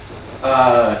that.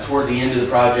 Toward the end of the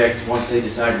project, once they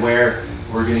decide where,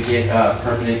 we're going to get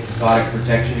permanent cathodic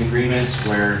protection agreements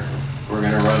where we're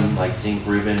going to run like zinc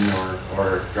ribbon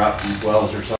or drop deep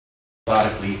wells or something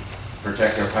methodically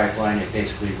protect our pipeline and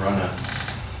basically run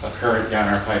a current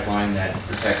down our pipeline that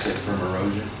protects it from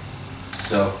erosion.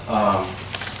 So,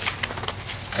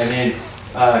 and then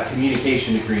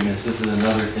communication agreements. This is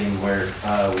another thing where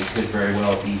we could very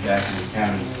well be back in the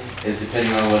county, is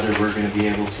depending on whether we're going to be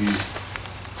able to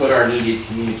put our needed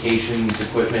communications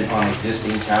equipment on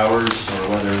existing towers or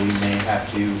whether we may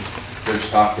have to, there's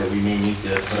talk that we may need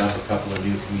to put up a couple of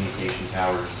new communication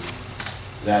towers.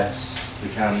 That's, the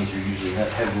counties are usually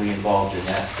heavily involved in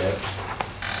that step.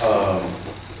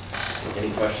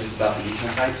 Any questions about the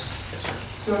easement types? Yes, sir.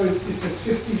 So it's a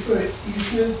 50-foot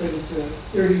easement, but it's a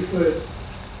 30-foot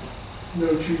no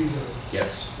tree zone?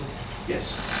 Yes.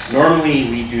 Yes. Normally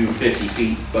we do 50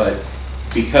 feet, but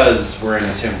because we're in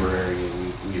a timber area,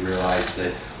 we realize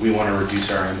that we want to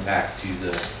reduce our impact to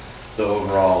the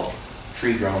overall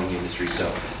tree growing industry. So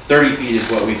 30 feet is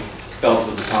what we felt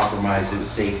was a compromise. It was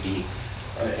safety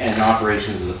and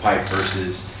operations of the pipe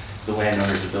versus the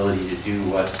landowner's ability to do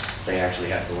what they actually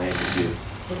have the land to do.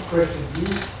 Quick question, do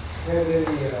you have any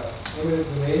eminent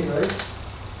domain rights?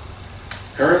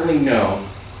 Currently, no,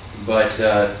 but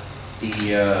the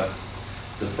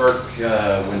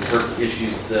FERC, when FERC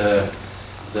issues the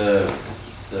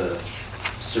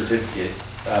certificate,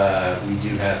 we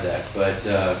do have that, but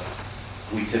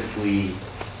we typically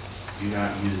do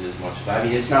not use it as much. I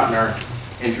mean, it's not in our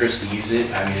interest to use it.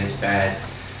 I mean, it's bad.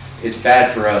 It's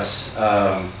bad for us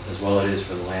as well as it is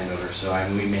for the landowner. So I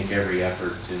mean, we make every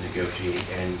effort to negotiate,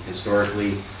 and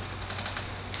historically,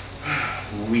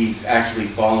 we've actually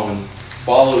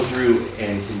followed through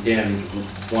and condemned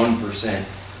 1%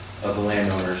 of the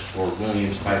landowners for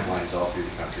Williams pipelines all through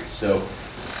the country. So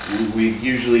we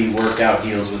usually work out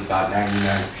deals with about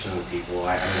 99% of the people.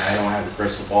 I mean, I don't have a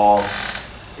crystal ball.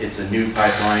 It's a new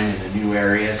pipeline in a new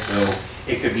area, so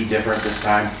it could be different this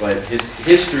time, but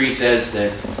history says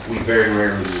that we very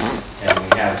rarely use it, and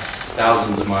we have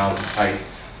thousands of miles of pipe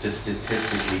to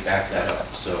statistically back that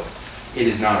up, so it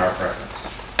is not our preference.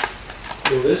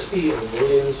 Will this be a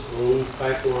Williams-owned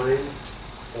pipeline,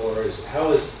 or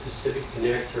how is Pacific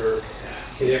Connector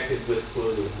connected with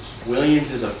Williams?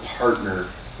 Williams is a partner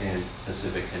in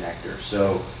Pacific Connector,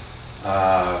 so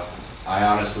I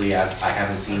honestly, I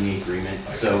haven't seen the agreement.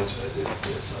 So it's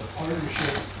a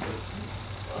partnership, but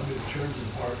under the terms of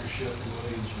the partnership,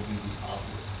 Williams will be the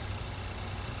operator.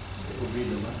 It will be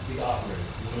the operator.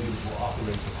 Williams will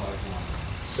operate the pipeline.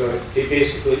 So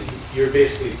you're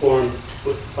basically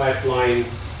put the pipeline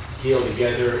deal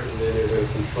together, and then they're going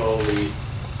to control the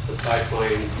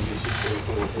pipeline usage.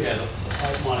 Yeah, the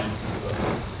pipeline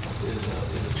is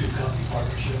a two-company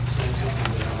partnership. The same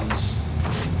company that owns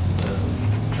the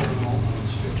terminal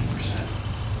owns 50%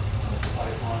 of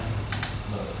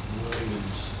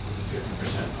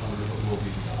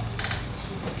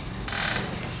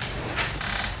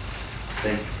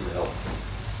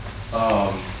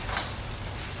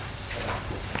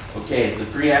Okay, the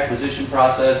pre-acquisition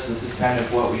process, this is kind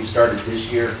of what we've started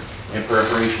this year in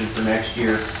preparation for next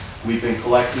year. We've been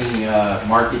collecting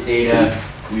market data.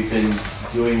 We've been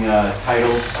doing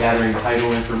gathering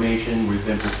title information. We've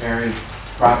been preparing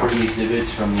property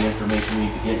exhibits from the information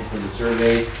we've been getting for the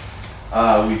surveys.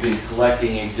 We've been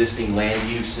collecting existing land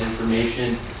use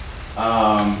information.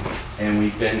 And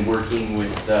we've been working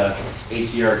with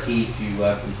ACRT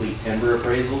to complete timber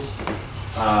appraisals.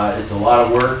 It's a lot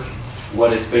of work.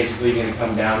 What it's basically going to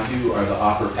come down to are the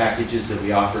offer packages that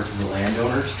we offer to the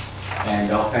landowners.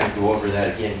 And I'll kind of go over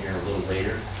that again here a little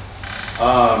later.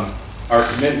 Our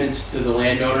commitments to the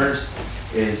landowners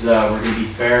is we're going to be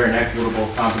fair and equitable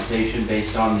compensation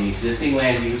based on the existing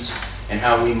land use and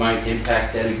how we might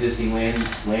impact that existing land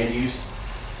use,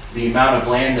 the amount of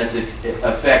land that's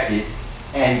affected,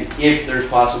 and if there's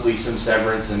possibly some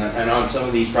severance. And on some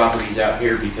of these properties out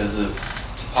here, because of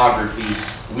topography,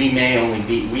 we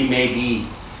may be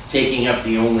taking up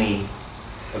the only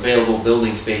available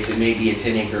building space. It may be a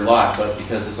 10-acre lot, but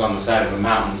because it's on the side of a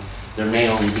mountain, there may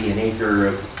only be an acre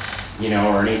of,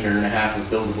 or an acre and a half of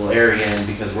buildable area, and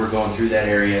because we're going through that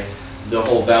area, the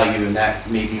whole value in that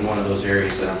may be one of those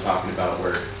areas that I'm talking about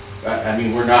where, I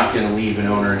mean, we're not going to leave an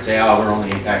owner and say, oh, we're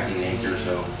only impacting an acre,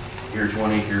 so here's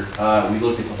 1 acre. We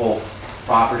look at the whole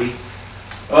property.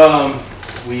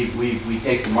 We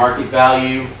take the market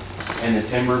value and the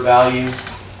timber value,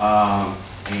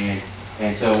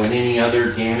 and so when any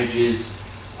other damages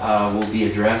will be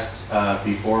addressed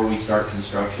before we start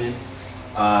construction.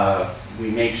 We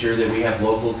make sure that we have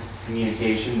local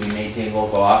communication. We maintain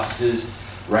local offices.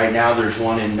 Right now there's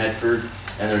one in Medford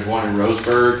and there's one in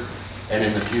Roseburg, and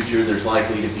in the future there's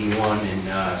likely to be one in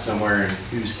somewhere in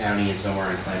Coos County and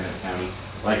somewhere in Klamath County,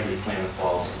 likely Klamath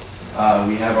Falls.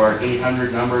 We have our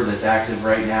 800 number that's active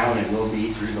right now, and it will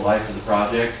be through the life of the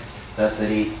project. That's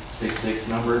that 866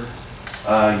 number.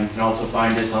 You can also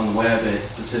find us on the web at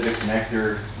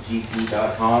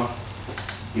pacificconnectorgp.com,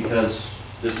 because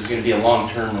this is going to be a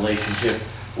long-term relationship.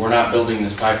 We're not building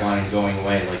this pipeline and going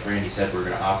away. Like Randy said, we're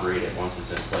going to operate it once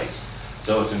it's in place.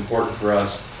 So it's important for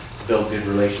us to build good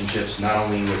relationships, not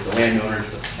only with the landowners,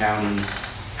 but the counties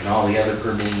and all the other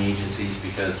permitting agencies,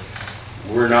 because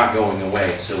we're not going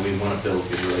away. So we want to build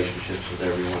good relationships with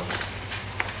everyone.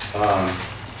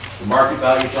 The market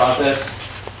value process,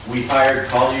 we've hired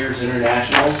Colliers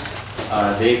International.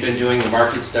 They've been doing the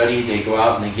market study. They go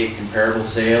out and they get comparable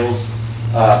sales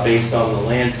based on the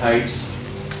land types.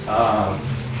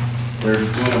 They're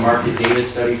doing a market data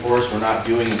study for us. We're not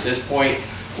doing, at this point,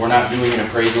 we're not doing an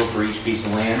appraisal for each piece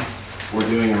of land. We're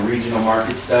doing a regional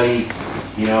market study.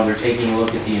 They're taking a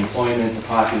look at the employment, the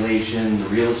population, the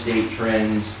real estate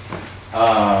trends.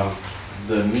 The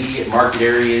immediate market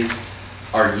areas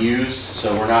are used,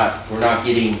 so we're not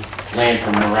getting land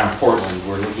from around Portland.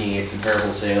 We're looking at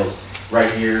comparable sales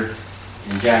right here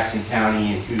in Jackson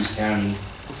County and Coos County,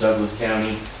 Douglas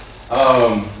County.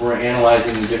 We're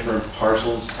analyzing the different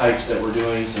parcels types that we're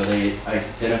doing, so they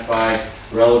identify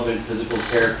relevant physical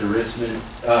characteristics,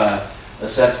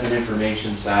 assessment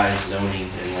information, size, zoning,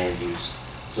 and land use.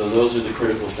 So those are the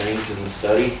critical things in the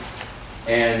study.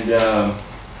 And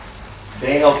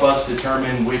they help us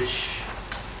determine which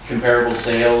comparable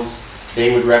sales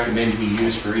they would recommend to be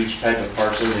used for each type of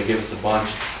parcel. They give us a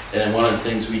bunch. And then one of the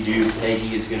things we do,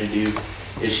 Peggy is going to do,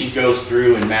 is she goes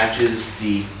through and matches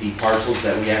the parcels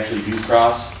that we actually do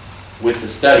cross with the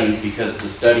study, because the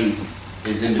study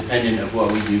is independent of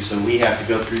what we do. So we have to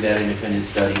go through that independent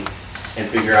study and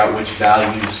figure out which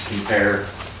values compare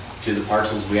to the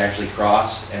parcels we actually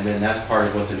cross. And then that's part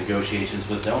of what the negotiations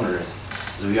with the owner is.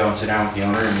 So we go and sit down with the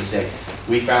owner and we say,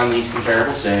 we found these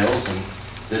comparable sales and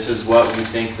this is what we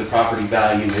think the property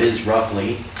value is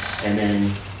roughly. And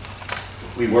then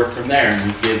we work from there and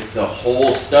we give the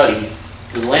whole study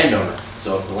to the landowner.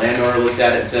 So if the landowner looks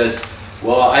at it and says,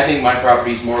 well, I think my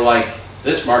property's more like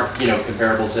this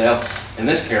comparable sale and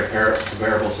this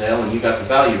comparable sale, and you got the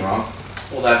value wrong,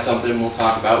 well, that's something we'll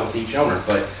talk about with each owner.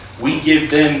 But we give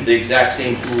them the exact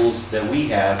same tools that we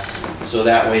have, so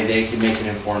that way they can make an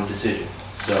informed decision.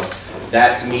 So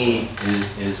that to me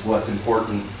is what's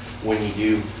important when you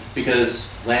do, because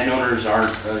landowners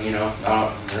aren't,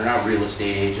 they're not real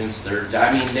estate agents.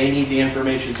 They need the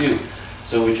information too.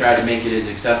 So we try to make it as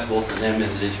accessible for them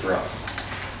as it is for us.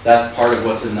 That's part of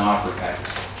what's in the offer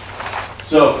package.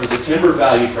 So for the timber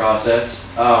value process,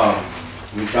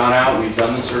 we've gone out, we've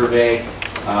done the survey.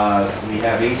 We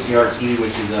have ACRT,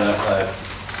 which is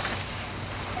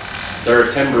they're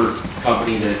a timber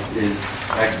company that is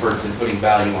experts in putting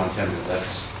value on timber.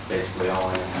 That's basically all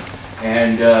I know.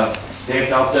 And they've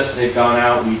helped us. They've gone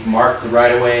out, we've marked the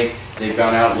right-of-way, They've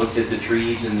gone out, looked at the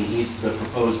trees in the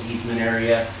proposed easement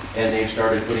area, and they've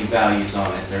started putting values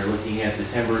on it. They're looking at the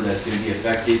timber that's going to be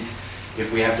affected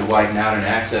if we have to widen out an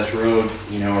access road,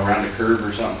 you know, around a curve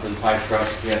or something for the pipe trucks,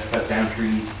 if we have to cut down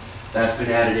trees. That's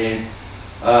been added in.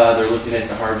 They're looking at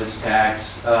the harvest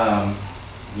tax.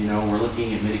 You know, we're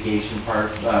looking at mitigation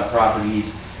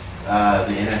properties,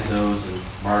 the NSOs and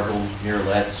Marble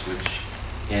Miralets, which,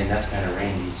 again, that's kind of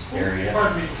Randy's area.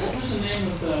 Pardon me, what was the name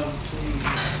of the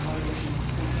evaluation?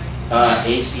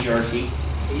 ACRT.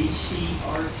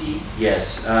 ACRT?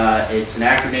 Yes, it's an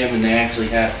acronym, and they actually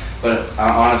have, but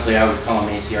honestly, I was calling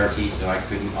them ACRT, so I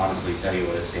couldn't honestly tell you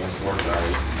what it stands for,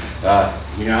 sorry.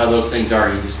 You know how those things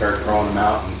are, you just start throwing them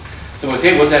out, and someone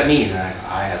says, hey, what's that mean? And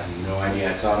I have no idea,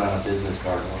 I saw it on a business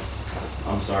card once.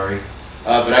 I'm sorry.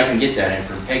 But I can get that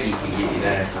information, Peggy can get you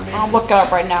that information. I'll look it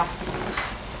up right now.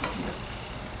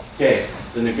 Okay,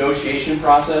 the negotiation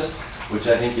process, which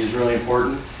I think is really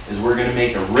important, is we're going to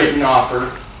make a written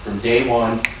offer from day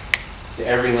one to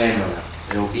every landowner.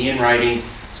 It will be in writing.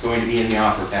 It's going to be in the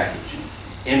offer package.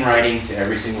 In writing to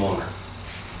every single owner.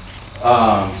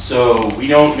 So we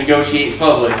don't negotiate in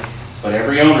public, but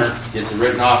every owner gets a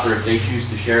written offer. If they choose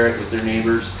to share it with their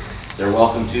neighbors, they're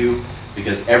welcome to,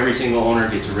 because every single owner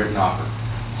gets a written offer.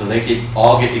 So they could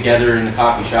all get together in the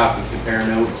coffee shop and compare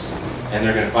notes, and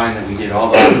they're going to find that we did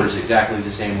all the offers exactly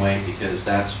the same way, because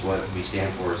that's what we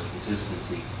stand for, is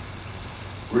consistency.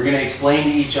 We're going to explain to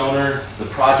each owner the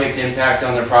project impact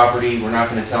on their property. We're not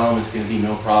going to tell them it's going to be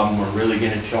no problem. We're really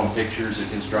going to show them pictures of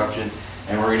construction,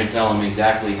 and we're going to tell them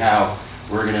exactly how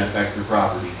we're going to affect their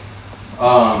property.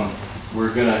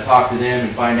 We're going to talk to them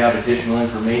and find out additional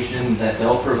information that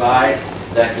they'll provide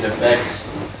that could affect,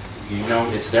 you know,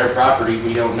 it's their property,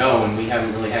 we don't know, and we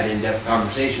haven't really had in-depth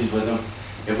conversations with them.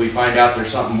 If we find out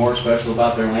there's something more special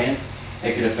about their land,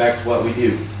 it could affect what we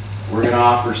do. We're going to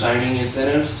offer signing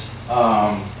incentives.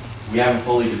 We haven't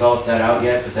fully developed that out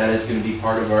yet, but that is going to be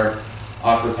part of our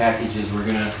offer package, is we're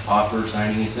going to offer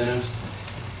signing incentives.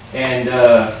 And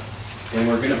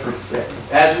we're going to,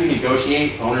 as we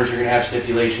negotiate, owners are going to have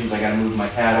stipulations. I got to move my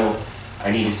cattle,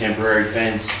 I need a temporary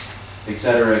fence, et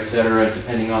cetera,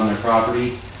 depending on their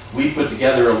property. We put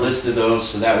together a list of those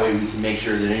so that way we can make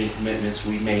sure that any commitments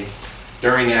we make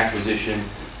during acquisition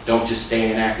don't just stay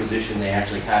in acquisition, they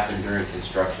actually happen during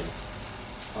construction.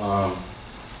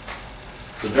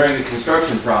 So during the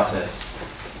construction process,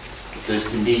 this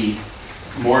can be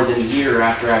more than a year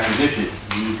after acquisition.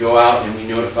 We go out and we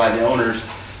notify the owners.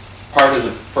 Part of the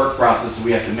FERC process is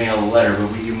we have to mail a letter, but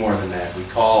we do more than that. We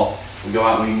call, we go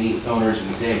out and we meet with owners and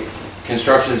we say,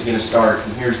 construction is going to start,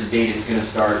 and here's the date it's going to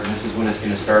start, and this is when it's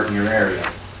going to start in your area.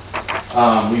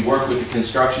 We work with the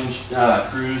construction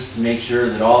crews to make sure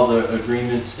that all the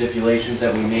agreement stipulations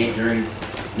that we made during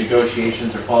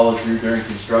negotiations are followed through during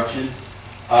construction.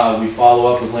 We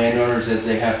follow up with landowners as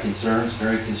they have concerns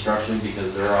during construction,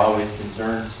 because there are always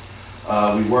concerns.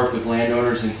 We work with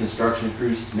landowners and construction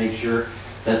crews to make sure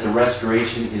that the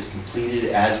restoration is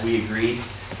completed as we agreed,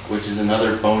 which is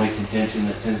another bone of contention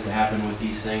that tends to happen with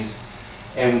these things.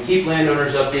 And we keep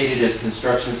landowners updated as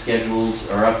construction schedules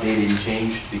are updated and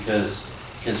changed, because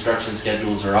construction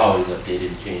schedules are always updated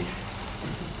and changed.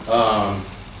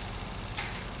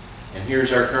 And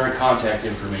here's our current contact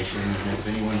information, and if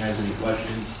anyone has any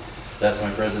questions, that's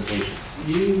my presentation.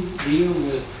 Do you deal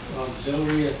with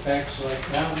auxiliary effects, like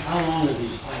how long are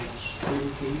these pipes? 30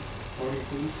 feet, 40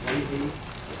 feet, 20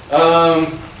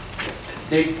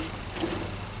 feet?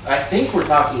 I think we're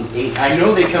talking 8. I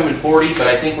know they come in 40, but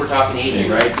I think we're talking 80,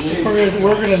 right, Dean?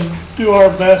 We're gonna do our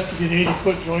best to get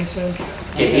 80-foot joints in. Get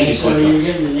Okay, 80 so foot you're joints.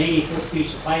 getting an 80-foot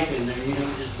piece of pipe in there, you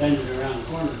don't just bend it around the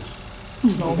corners.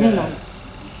 No.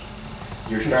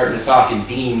 You're starting to talk in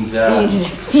Dean's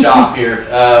shop here.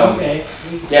 Okay.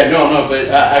 Yeah, no, but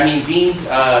I mean, Dean,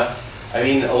 I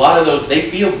mean, a lot of those, they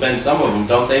field bend some of them,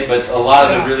 don't they? But a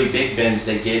lot of the really big bends,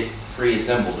 they get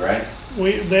pre-assembled, right?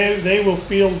 They will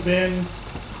field bend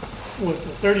with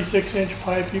a 36-inch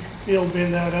pipe. You can field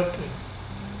bend that up to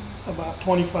about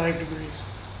 25 degrees.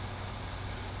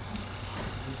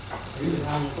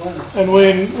 And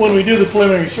when we do the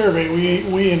preliminary survey,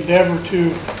 we endeavor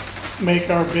to make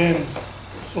our bends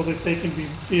so that they can be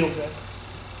field bent.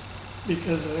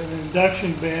 Because an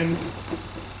induction bend,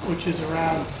 which is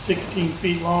around 16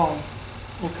 feet long,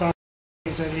 will cover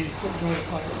that 80-foot joint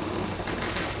pipe.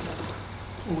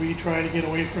 So we try to get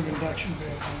away from induction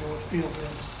bends and go with field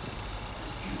bends.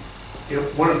 You know,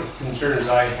 one of the concerns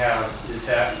I have is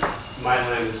that my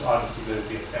land is obviously going to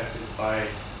be affected by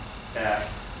that.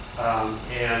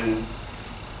 And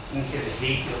in the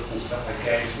hay fields and stuff like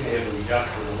that, you're going to have a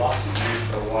reduction of loss of use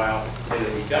for a while, and a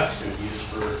reduction of use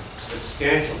for a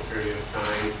substantial period of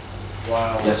time.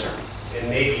 while. Yes, sir. And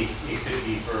maybe it could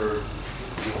be for,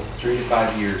 3 to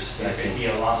 5 years, I it could think. be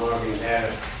a lot longer than that.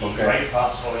 If the Okay. right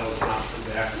topsoil is not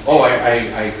put back. Oh, I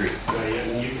agree. Right,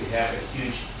 and you could have a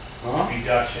huge Uh-huh.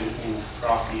 reduction in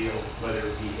crop yield, whether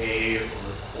it be hay or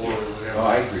corn or whatever. Oh,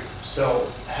 I agree. So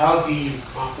how do you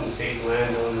compensate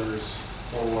landowners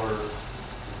for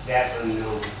that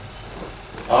unknown?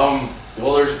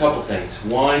 Well, there's a couple things.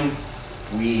 One,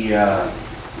 we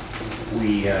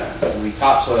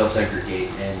topsoil segregate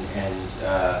and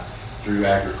through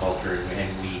agriculture, and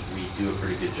we do a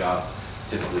pretty good job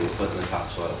typically of putting the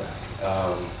topsoil back.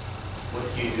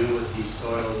 What do you do with the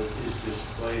soil that is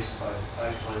displaced by the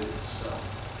pipeline itself?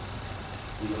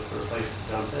 You look for a place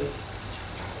to dump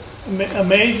it?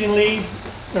 Amazingly,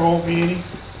 there won't be any.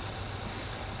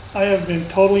 I have been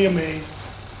totally amazed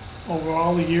over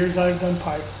all the years I've done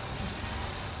pipe, just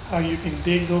how you can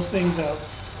dig those things up,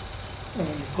 and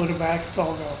when you put it back, it's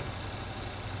all gone.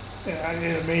 Yeah,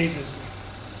 it amazes me.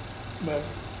 But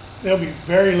there'll be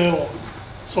very little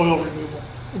soil removal.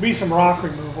 There'll be some rock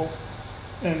removal,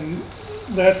 and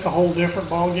that's a whole different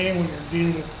ballgame when you're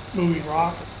dealing with moving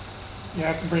rock. You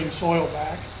have to bring soil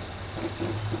back.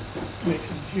 Makes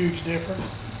a huge difference.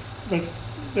 But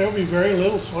there'll be very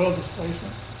little soil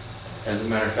displacement. As a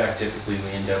matter of fact, typically we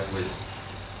end up with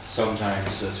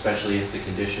sometimes, especially if the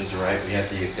conditions are right, we have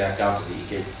the exact opposite. You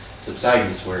get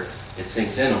subsidence where it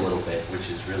sinks in a little bit, which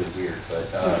is really weird.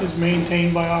 But Which is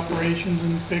maintained by operations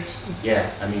and fixed. yeah,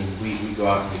 I mean, we go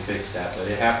out and we fix that, but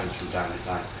it happens from time to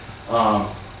time.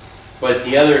 But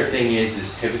the other thing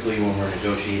is typically when we're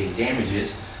negotiating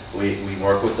damages, we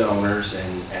work with the owners,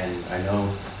 and I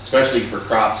know, especially for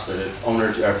crops that have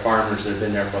owners or farmers that have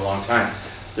been there for a long time,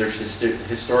 there's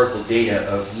historical data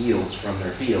of yields from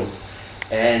their fields.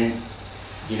 And,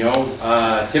 you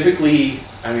know, typically,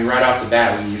 I mean, right off the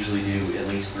bat, we usually do at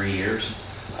least 3 years,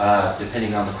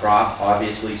 depending on the crop.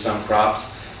 Obviously, some crops,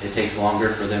 it takes longer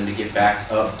for them to get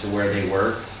back up to where they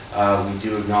were. We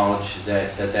do acknowledge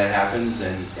that happens,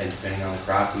 and depending on the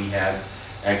crop, we have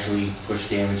actually pushed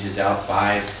damages out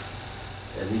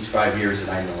at least 5 years that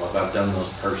I know of. I've done those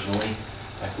personally.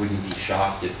 I wouldn't be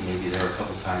shocked if maybe there were a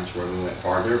couple times where we went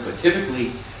farther, but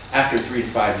typically after 3 to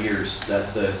 5 years,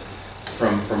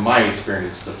 from my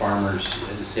experience, the farmers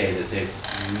say that they've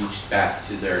reached back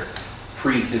to their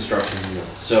pre-construction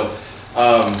yields. So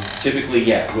typically,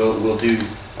 yeah, we'll do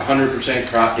 100%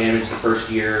 crop damage the first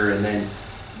year, and then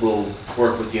we'll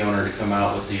work with the owner to come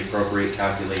out with the appropriate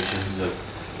calculations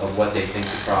of what they think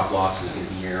the crop loss is going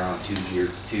to be year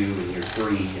 2 and year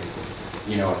 3, and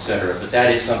you know, et cetera. But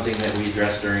that is something that we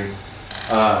address during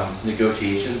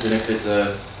negotiations. And if it's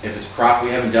a crop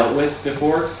we haven't dealt with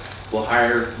before, we'll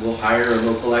hire a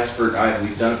local expert.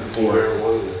 We've done it before.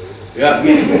 Yeah,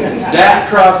 that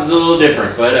crop is a little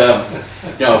different, but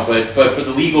no, but for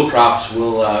the legal crops,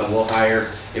 we'll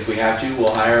hire, if we have to,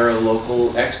 we'll hire a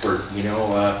local expert. You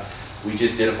know, we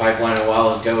just did a pipeline a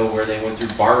while ago where they went through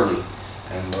barley,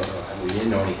 and we didn't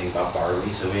know anything about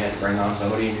barley, so we had to bring on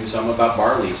somebody who knew something about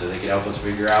barley so they could help us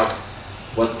figure out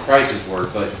what the prices were.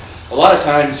 But a lot of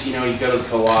times, you know, you go to the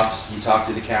co-ops, you talk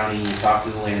to the county, you talk to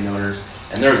the landowners,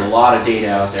 and there's a lot of data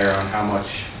out there on how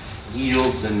much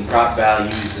yields and crop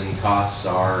values and costs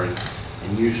are, and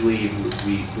usually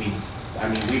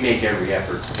we make every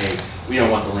effort to pay. We don't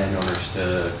want the landowners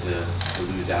to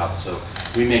lose out, so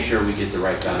we make sure we get the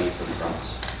right value for the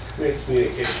crops. Great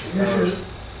communication. Commissioner,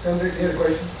 Kendrick, you had a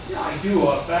question? Yeah, I do,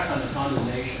 back on the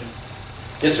condemnation.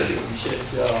 Yes, sir. You said,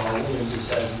 Williams has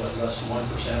said, what, less than 1%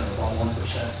 or about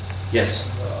 1%? Yes.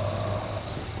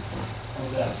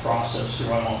 Of that process, so I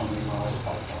don't know how many miles of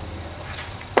pipeline we have.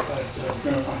 But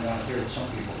we're gonna find out here that some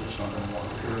people just aren't gonna want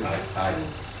to hear it.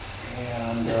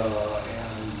 And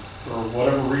for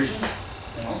whatever reason,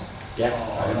 you know,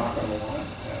 are not gonna want it,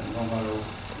 and no matter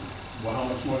how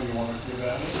much money you want to give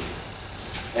at it.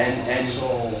 And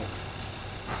So,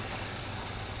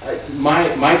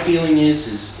 my feeling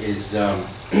is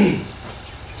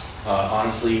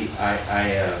honestly,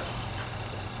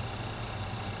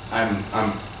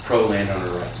 I'm pro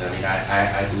landowner rights. I mean,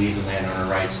 I believe in landowner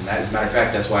rights, and as a matter of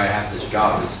fact, that's why I have this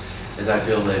job, is I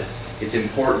feel that it's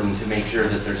important to make sure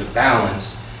that there's a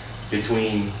balance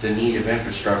between the need of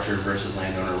infrastructure versus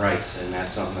landowner rights, and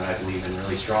that's something that I believe in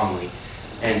really strongly.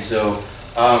 And so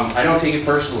I don't take it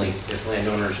personally if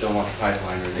landowners don't want the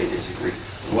pipeline or they disagree.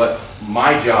 What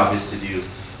my job is to do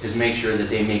is make sure that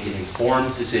they make an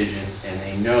informed decision and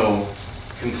they know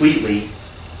completely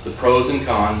the pros and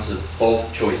cons of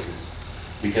both choices.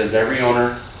 Because every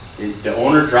owner, the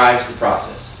owner drives the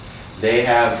process. They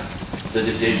have the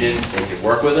decision, they can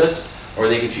work with us or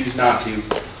they can choose not to.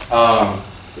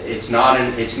 It's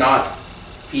not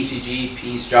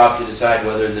PCGP's job to decide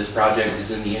whether this project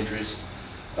is in the interest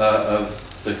of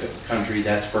the country.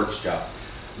 That's FERC's job.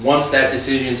 Once that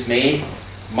decision's made,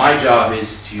 my job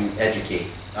is to educate,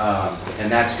 and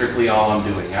that's strictly all I'm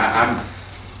doing. I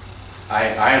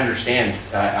understand.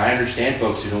 I understand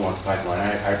folks who don't want the pipeline.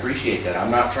 I appreciate that.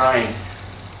 I'm not trying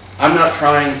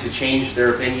to change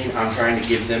their opinion. I'm trying to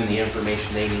give them the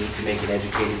information they need to make an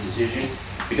educated decision,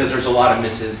 because there's a lot of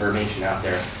misinformation out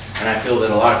there, and I feel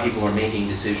that a lot of people are making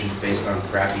decisions based on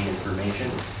crappy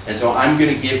information. And so I'm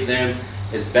going to give them,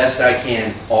 as best I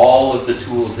can, all of the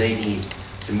tools they need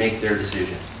to make their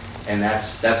decision. And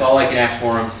that's all I can ask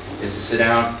for them, is to sit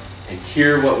down and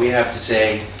hear what we have to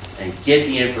say and get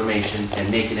the information and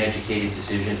make an educated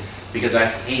decision, because I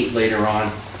hate later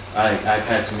on, I've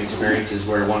had some experiences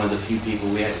where one of the few people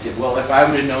we had to get, well, if I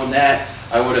would have known that,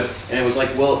 I would have, and it was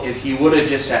like, well, if you would have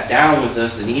just sat down with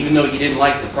us, and even though you didn't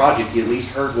like the project, you at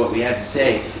least heard what we had to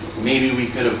say, maybe we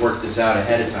could have worked this out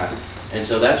ahead of time. And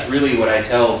so that's really what I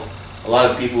tell a lot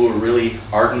of people who are really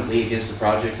ardently against the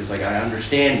project, is like, I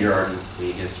understand you're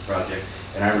ardently against the project,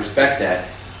 and I respect that,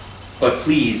 but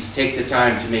please take the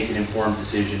time to make an informed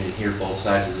decision and hear both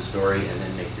sides of the story and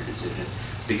then make your decision.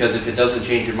 Because if it doesn't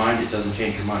change your mind, it doesn't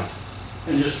change your mind.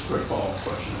 And just a quick follow-up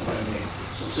question, if I may.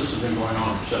 Since this has been going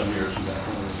on for 7 years, and that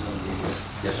one is going to be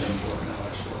Yes, sir. important now,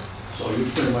 I suppose. So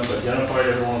you've pretty much identified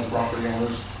every one of the property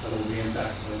owners that will be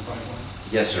impacted by the pipeline?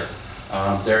 Yes, sir.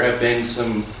 There have been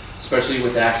some, especially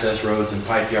with access roads and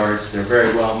pipe yards, there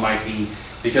very well might be,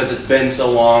 because it's been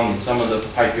so long, and some of the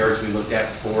pipe yards we looked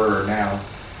at before are now,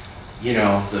 you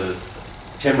know, the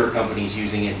timber company's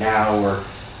using it now, or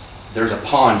there's a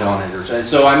pond on it, or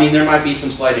so. I mean, there might be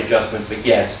some slight adjustment, but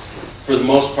yes, for the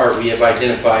most part, we have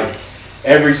identified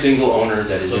every single owner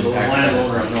that is impacted. So the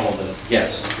landowners know that?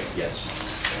 Yes, Okay. yes.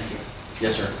 Thank you.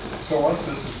 Yes, sir. So once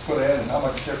this is put in, how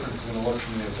much difference is it going to look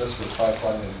from the Avista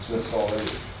pipeline that exists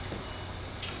already?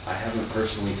 I haven't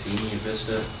personally seen the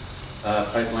Avista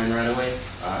pipeline right away.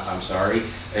 I'm sorry.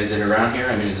 Is it around here?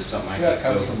 I mean, is it something I Yeah, it could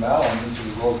comes go? from Malin into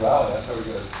the Road Valley. That's how we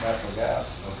get natural gas.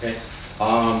 Okay.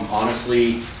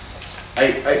 Honestly,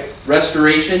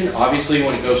 restoration, obviously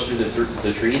when it goes through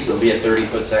the trees, there'll be a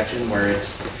 30-foot section where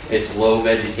it's low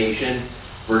vegetation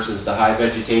versus the high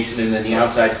vegetation, and then the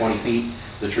outside 20 feet,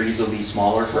 the trees will be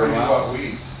smaller for a What while. about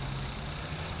weeds?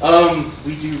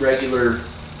 We do regular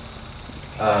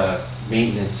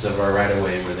maintenance of our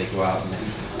right-of-way where they go out and,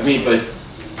 I mean, but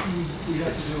We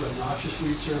have to do a noxious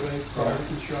weed survey prior to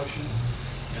construction,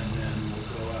 and then we'll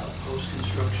go out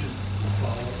post-construction,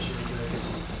 follow-up surveys,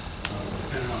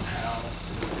 depending on how.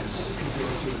 If you go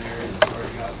through an area that's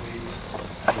already got weeds,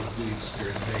 those weeds, they're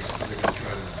invasive, they're going to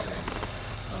try to invade.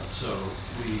 So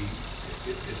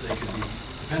if they can be,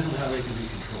 depends on how they can be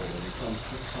controlled. I mean,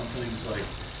 some things like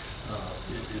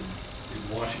in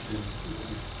Washington,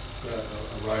 we've got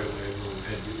a right-of-way where we've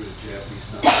had to get rid of Japanese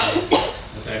knotweed.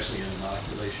 That's actually an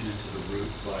inoculation into the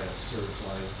root by a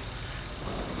certified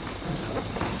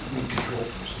weed control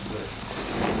person. But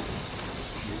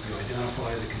you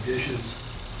identify the conditions,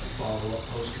 you follow up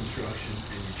post-construction,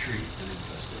 and you treat and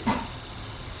infestate.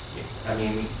 I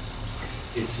mean,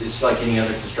 it's like any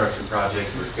other construction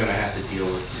project, we're going to have to deal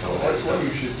with some of that That's what stuff.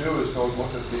 you should do, is go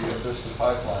look at the Avista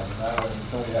pipeline. And now when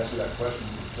somebody asks you that question,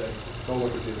 you can say, go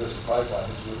look at the Avista pipeline.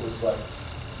 This is what it looks like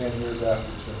 10 years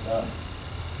after it's been done.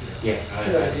 Yeah,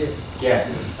 Good idea. yeah.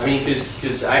 I mean,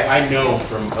 because I know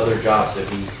from other jobs that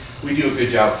we do a good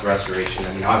job with restoration.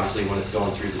 I mean, obviously when it's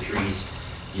going through the trees,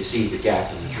 you see the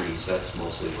gap in the trees. That's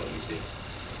mostly what you see.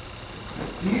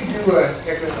 Do you do a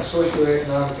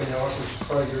socioeconomic analysis as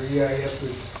part of your EIS,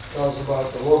 which tells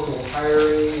about the local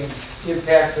hiring and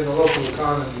impact to the local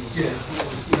economy? Yeah.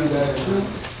 Do that as well?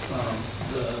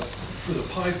 For the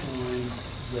pipeline,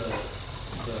 there's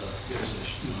a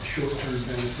short-term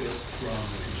benefit from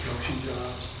the construction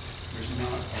jobs. There's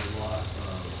not a lot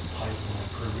of pipeline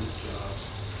permanent jobs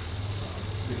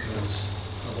because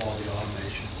of all the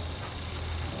automation.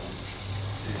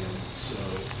 And so I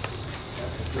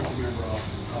don't remember off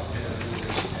the top of my head, I know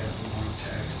there's some ad valorem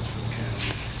taxes for the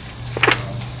county.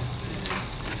 And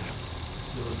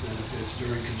those benefits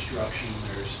during construction,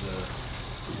 there's the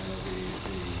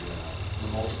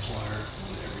multiplier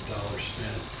on every dollar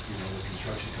spent. The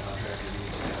construction contractor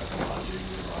needs to have lodging,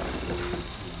 they buy food,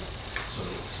 so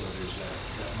there's that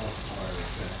multiplier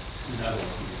effect. And that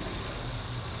will be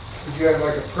Would you have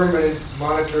like a permanent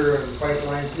monitor of the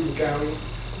pipeline through the county?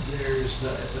 There's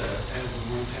the ad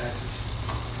valorem taxes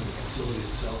for the facility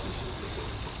itself. It's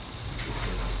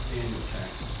an annual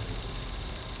taxes.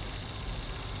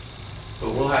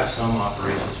 But we'll have some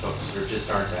operations folks. There just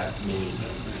aren't that many.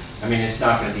 I mean, it's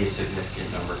not going to be a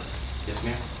significant number. Yes,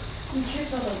 ma'am? I'm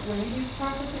curious about the land use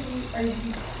process that are you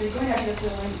going to have to go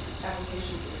through a land use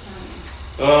application for the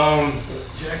county?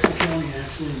 Jackson County,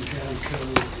 actually, the county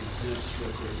code exempts for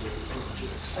great river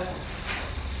projects. Okay.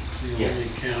 It's the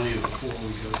only county of the four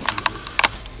we go through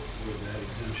where that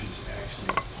exemption is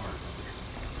actually part of the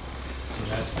code. So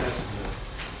that's the,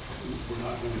 we're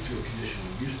not going through a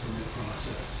conditional use permit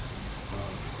process,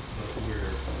 but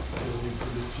where building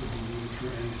permits would be needed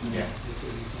for anything, if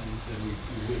anything, then we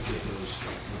would get those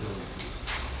building permits.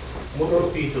 What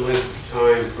would be the length of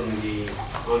time from the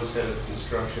onset of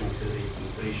construction to the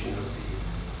completion of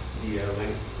the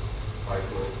length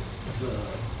pipeline? The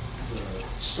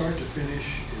start to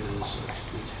finish is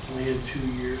it's planned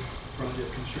 2-year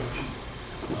project construction.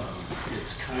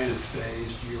 It's kind of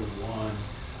phased. Year one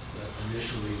that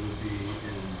initially would be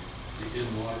in the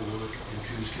in-water work in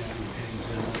Coos County and Haynes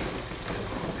Inlet,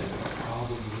 and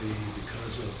probably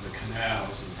because of the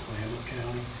canals in Klamath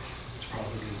County, it's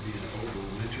probably going to be an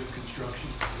overwinter construction.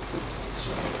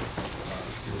 So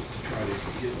to try to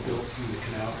get built through the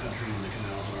canal country, and the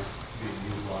canals aren't being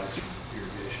utilized for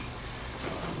irrigation.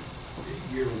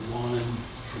 Year one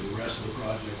for the rest of the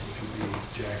project, which would be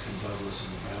Jackson, Douglas,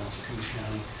 and the balance of Coos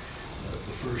County.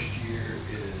 The first year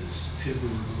is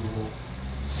timber removal,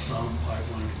 some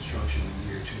pipeline construction, and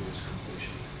year two is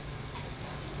completion.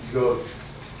 You go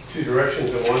two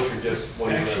directions at once, or just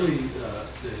one? Actually, the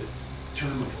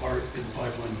term of art in the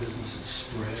pipeline business is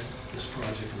spread. This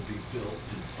project will be built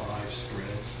in 5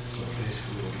 spreads, so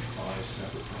basically it'll be 5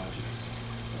 separate projects.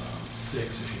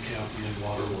 6 if you count the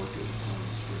in-water work as its own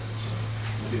spread. So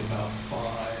it'll be about 5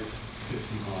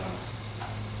 50-mile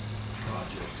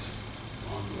projects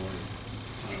ongoing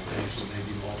simultaneously,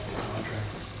 maybe multiple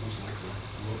contractors, most likely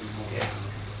will be multiple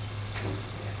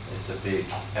contractors. It's a big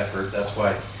effort. That's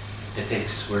why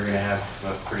we're going to have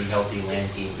a pretty healthy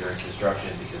land team during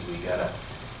construction, because we got to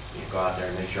go out there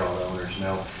and make sure all the owners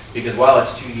know. Because while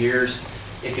it's 2 years,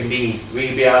 we can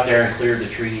be out there and clear the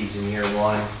trees in year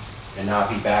one and not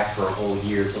be back for a whole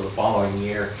year till the following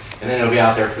year. And then it'll be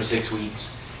out there for 6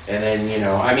 weeks. And then,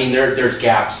 I mean, there's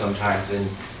gaps sometimes in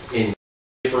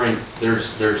different,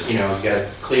 there's, you got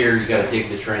to clear, you got to dig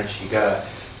the trench, you got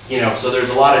to, so there's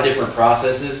a lot of different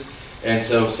processes. And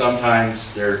so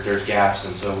sometimes there's gaps,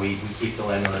 and so we keep the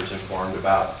landowners informed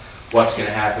about what's going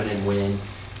to happen and when.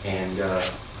 And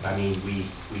I mean,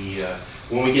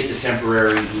 when we get the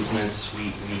temporary easements,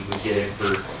 we get it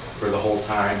for the whole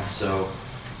time. So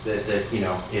that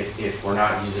if we're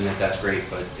not using it, that's great.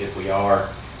 But if we are,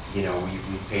 we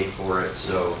paid for it,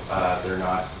 so they're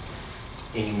not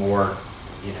any more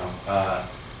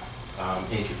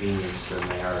inconvenience than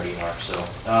they already are. So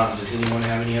does anyone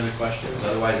have any other questions?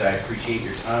 Otherwise, I appreciate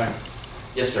your time.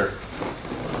 Yes, sir.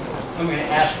 I'm going to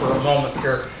ask for a moment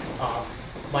here.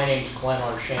 My name's Glenn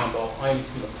Archambault. I'm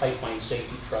from the Pipeline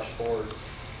Safety Trust Board,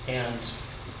 and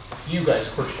you guys,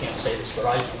 of course, can't say this, but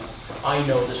I can. I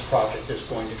know this project is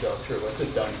going to go through. It's a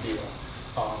done deal.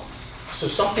 So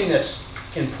something that's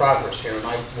in progress here, and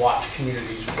I've watched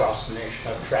communities across the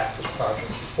nation, I've tracked this project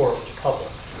before it was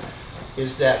public,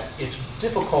 is that it's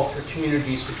difficult for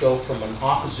communities to go from an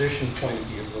opposition point of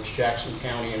view, which Jackson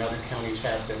County and other counties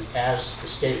have been, as the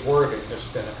state of Oregon has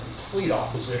been a complete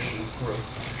opposition group.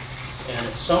 And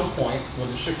at some point, when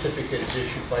the certificate is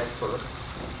issued by FERC,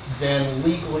 then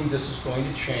legally this is going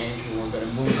to change, and we're going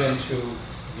to move into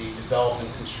the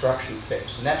development construction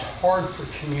phase. And that's hard for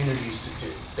communities to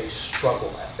do. They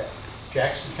struggle at that.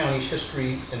 Jackson County's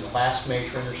history in the last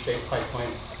major interstate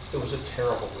pipeline, it was a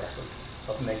terrible record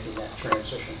of making that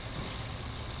transition.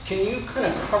 Can you kind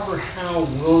of cover how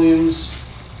Williams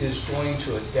is going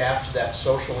to adapt to that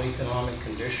social economic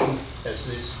condition as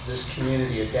this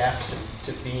community adapts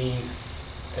to being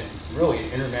really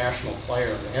an international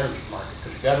player in the energy market?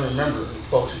 Because you've got to remember, and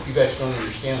folks, if you guys don't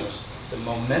understand this, the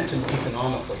momentum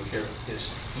economically here is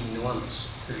enormous.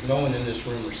 There's no one in this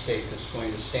room or state that's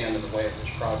going to stand in the way of this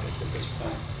project at this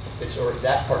point. It's already,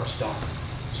 that part's done.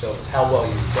 So it's how well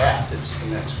you adapt is the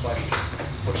next question,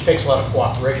 which takes a lot of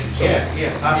cooperation. So yeah.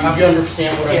 Do you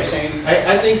understand what I'm saying?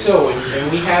 I think so,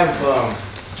 and we have,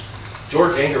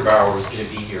 George Angerbauer was going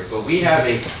to be here, but we have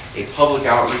a public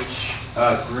outreach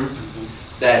group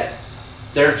that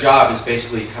their job is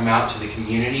basically to come out to the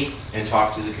community and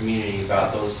talk to the community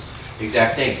about those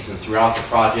exact things. And throughout the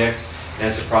project, and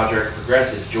as the project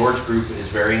progresses, George's group is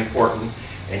very important,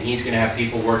 and he's going to have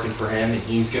people working for him, and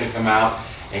he's going to come out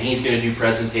and he's going to do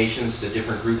presentations to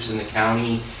different groups in the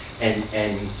county and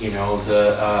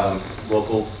the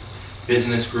local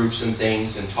business groups and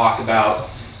things, and talk about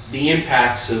the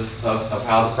impacts of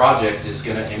how the project is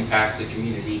going to impact the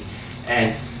community.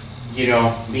 And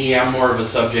me, I'm more of a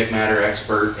subject matter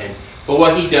expert, and But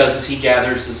what he does is he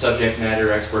gathers the subject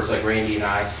matter experts like Randy and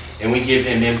I, and we give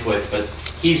him input, but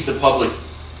he's the public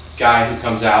guy who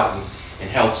comes out and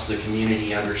helps the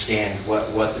community understand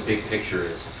what the big picture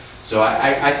is. So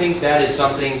I think that is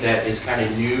something that is kind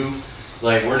of new.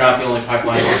 Like, we're not the only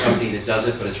pipeline company that does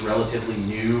it, but it's relatively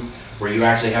new, where you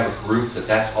actually have a group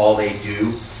that's all they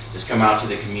do, is come out to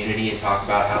the community and talk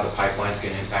about how the pipeline's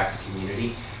going to impact the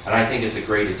community. And I think it's a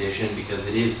great addition because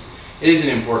it is an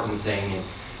important thing.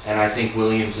 And I think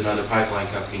Williams and other pipeline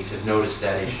companies have noticed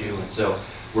that issue. And so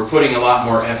we're putting a lot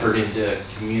more effort into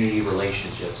community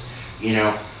relationships. You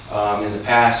know, in the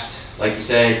past, like you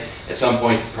said, at some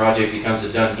point the project becomes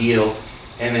a done deal,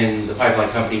 and then the pipeline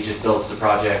company just builds the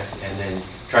project and then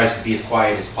tries to be as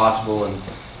quiet as possible and,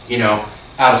 you know,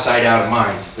 out of sight, out of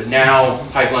mind. But now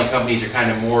pipeline companies are kind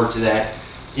of more to that,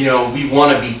 you know, we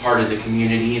want to be part of the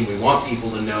community and we want people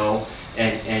to know,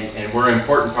 and we're an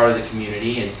important part of the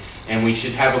community, and we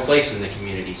should have a place in the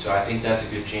community. So I think that's a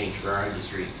good change for our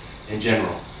industry in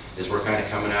general, is we're kind of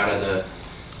coming out of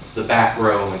the back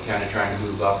row and kind of trying to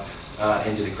move up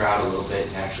into the crowd a little bit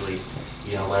and actually,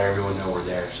 you know, let everyone know we're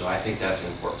there. So I think that's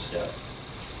an important step.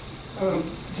 Do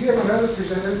you have another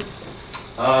presenter?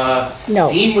 No.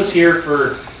 Dean was here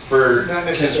for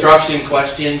construction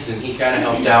questions, and he kind of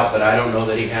helped out, but I don't know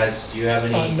that he has. Do you have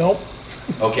any? Nope.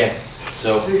 Okay.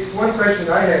 So The one question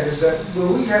I had is that,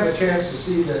 will we have a chance to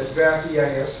see the draft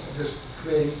EIS of this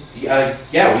committee?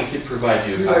 yeah, we could provide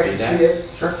you Would a you copy like of to that. see it?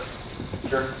 Sure.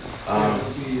 Sure.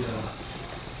 It'll be,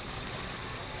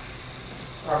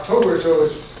 October, so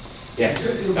it's, Yeah.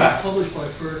 it'll be published by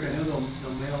FERC. I know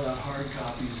they'll mail out hard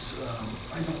copies.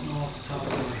 I don't know off the top of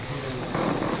my head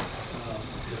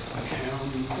if the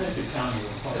county. I think the county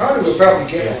will Connie will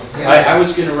probably get one. I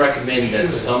was going to recommend that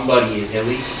somebody, at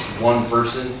least one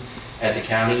person at the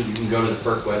county, you can go to the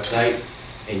FERC website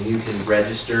and you can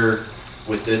register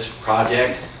with this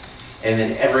project, and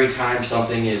then every time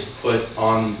something is put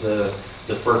on the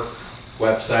FERC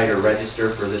website or register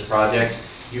for this project,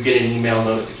 you get an email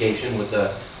notification with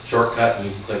a shortcut, and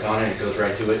you can click on it, it goes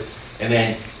right to it. And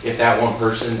then if that one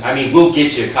person, I mean, we'll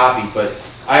get you a copy, but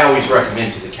I always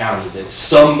recommend to the county that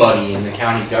somebody in the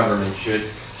county government should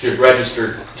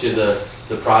register to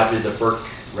the project, the FERC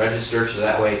register, so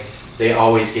that way they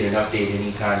always get an update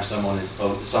anytime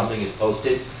something is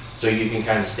posted, so you can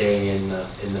kind of stay in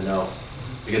the know.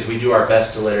 Because we do our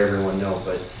best to let everyone know,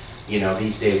 but you know,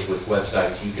 these days with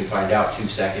websites, you can find out 2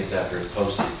 seconds after it's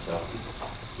posted, so,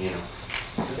 you know.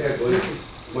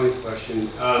 One question,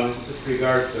 with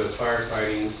regard to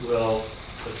firefighting, will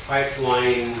the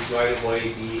pipeline right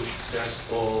away be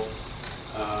accessible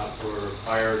for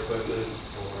fire equipment,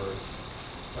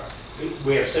 or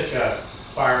we have such a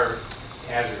fire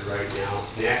hazard right now,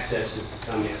 and access is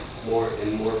becoming more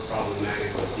and more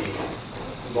problematic with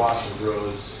the loss of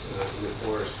roads in the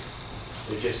forest.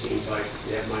 It just seems like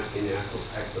that might be a natural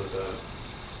type of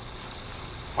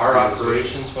our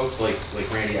operations folks, like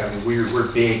Randy, I mean, we're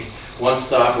big. Once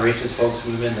the operations folks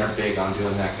move in, they're big on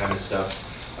doing that kind of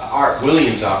stuff. Our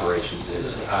Williams operations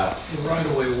is. The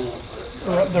right-of-way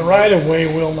won't. The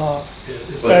right-of-way will not.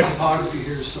 The topography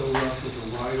here is so rough that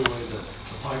the right-of-way, the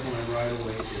pipeline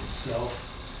right-of-way itself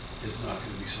is not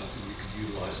going to be something you could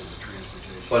utilize as a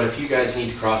transportation. But if you guys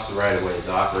need to cross the right-of-way,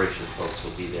 the operations folks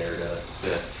will be there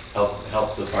to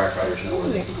help the firefighters know where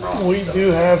they can cross. We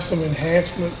do have some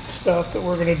enhancement stuff that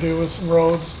we're gonna do with some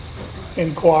roads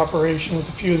in cooperation with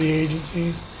a few of the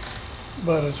agencies.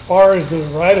 But as far as the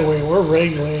right-of-way, we're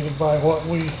regulated by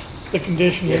the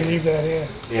condition we leave that in.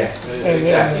 Yeah, And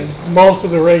exactly. then most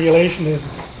of the regulation is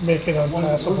make it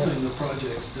unpassable. One thing the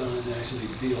project's done, actually,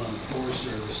 the deal on the Forest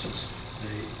Service is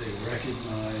they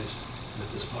recognized that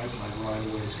this pipeline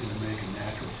right-of-way is going to make a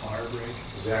natural fire break.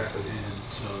 Exactly. And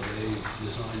so they've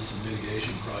designed some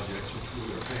mitigation projects, which we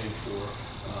are paying for,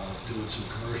 doing some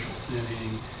commercial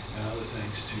thinning and other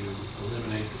things to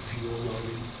eliminate the fuel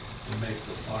loading, to make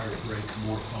the fire break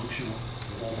more functional.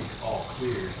 It won't be all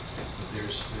cleared, but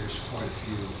there's quite a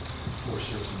few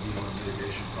Forest Service and DOR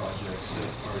mitigation projects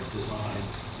that are designed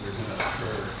that are going to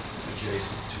occur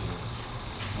adjacent to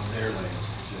on their lands,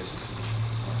 adjacent to the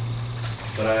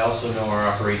pipeline. But I also know our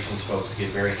operations folks get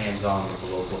very hands-on with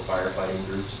the local firefighting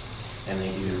groups, and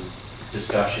they do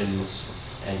discussions,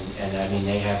 and I mean,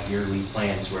 they have yearly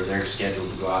plans where they're scheduled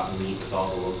to go out and meet with all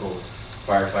the local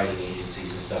firefighting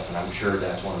agencies and stuff, and I'm sure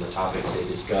that's one of the topics they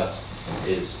discuss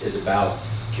is about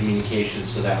communication,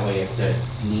 so that way if the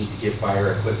need to get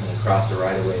fire equipment across the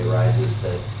right-of-way arises,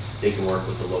 that they can work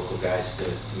with the local guys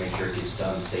to make sure it gets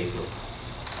done safely.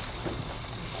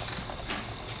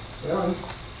 well,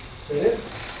 that's it.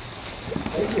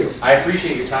 Thank you. I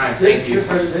appreciate your time. Thank you. Good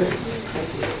presentation.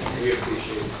 Thank you. We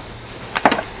appreciate it.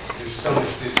 there's so much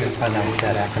disinformation. Find out what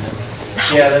that acronym is.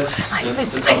 Yeah, that's I the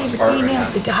even toughest part right now.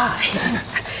 emailed the guy.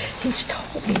 He's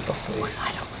told me before, and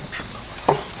I don't remember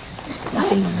what it is.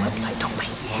 Nothing on the website told me.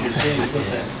 You're saying to put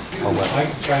that, I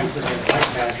can try and put that light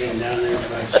pack in down there,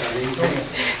 but I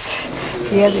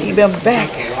started. He hasn't emailed me back.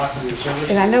 Locking the service.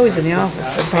 And I know he's in the office,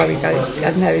 but probably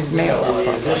doesn't have his mail up.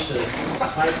 The Vista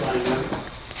pipeline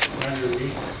went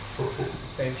underneath.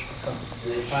 They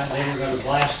were gonna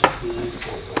blast it, and they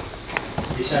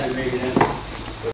decided to make it in.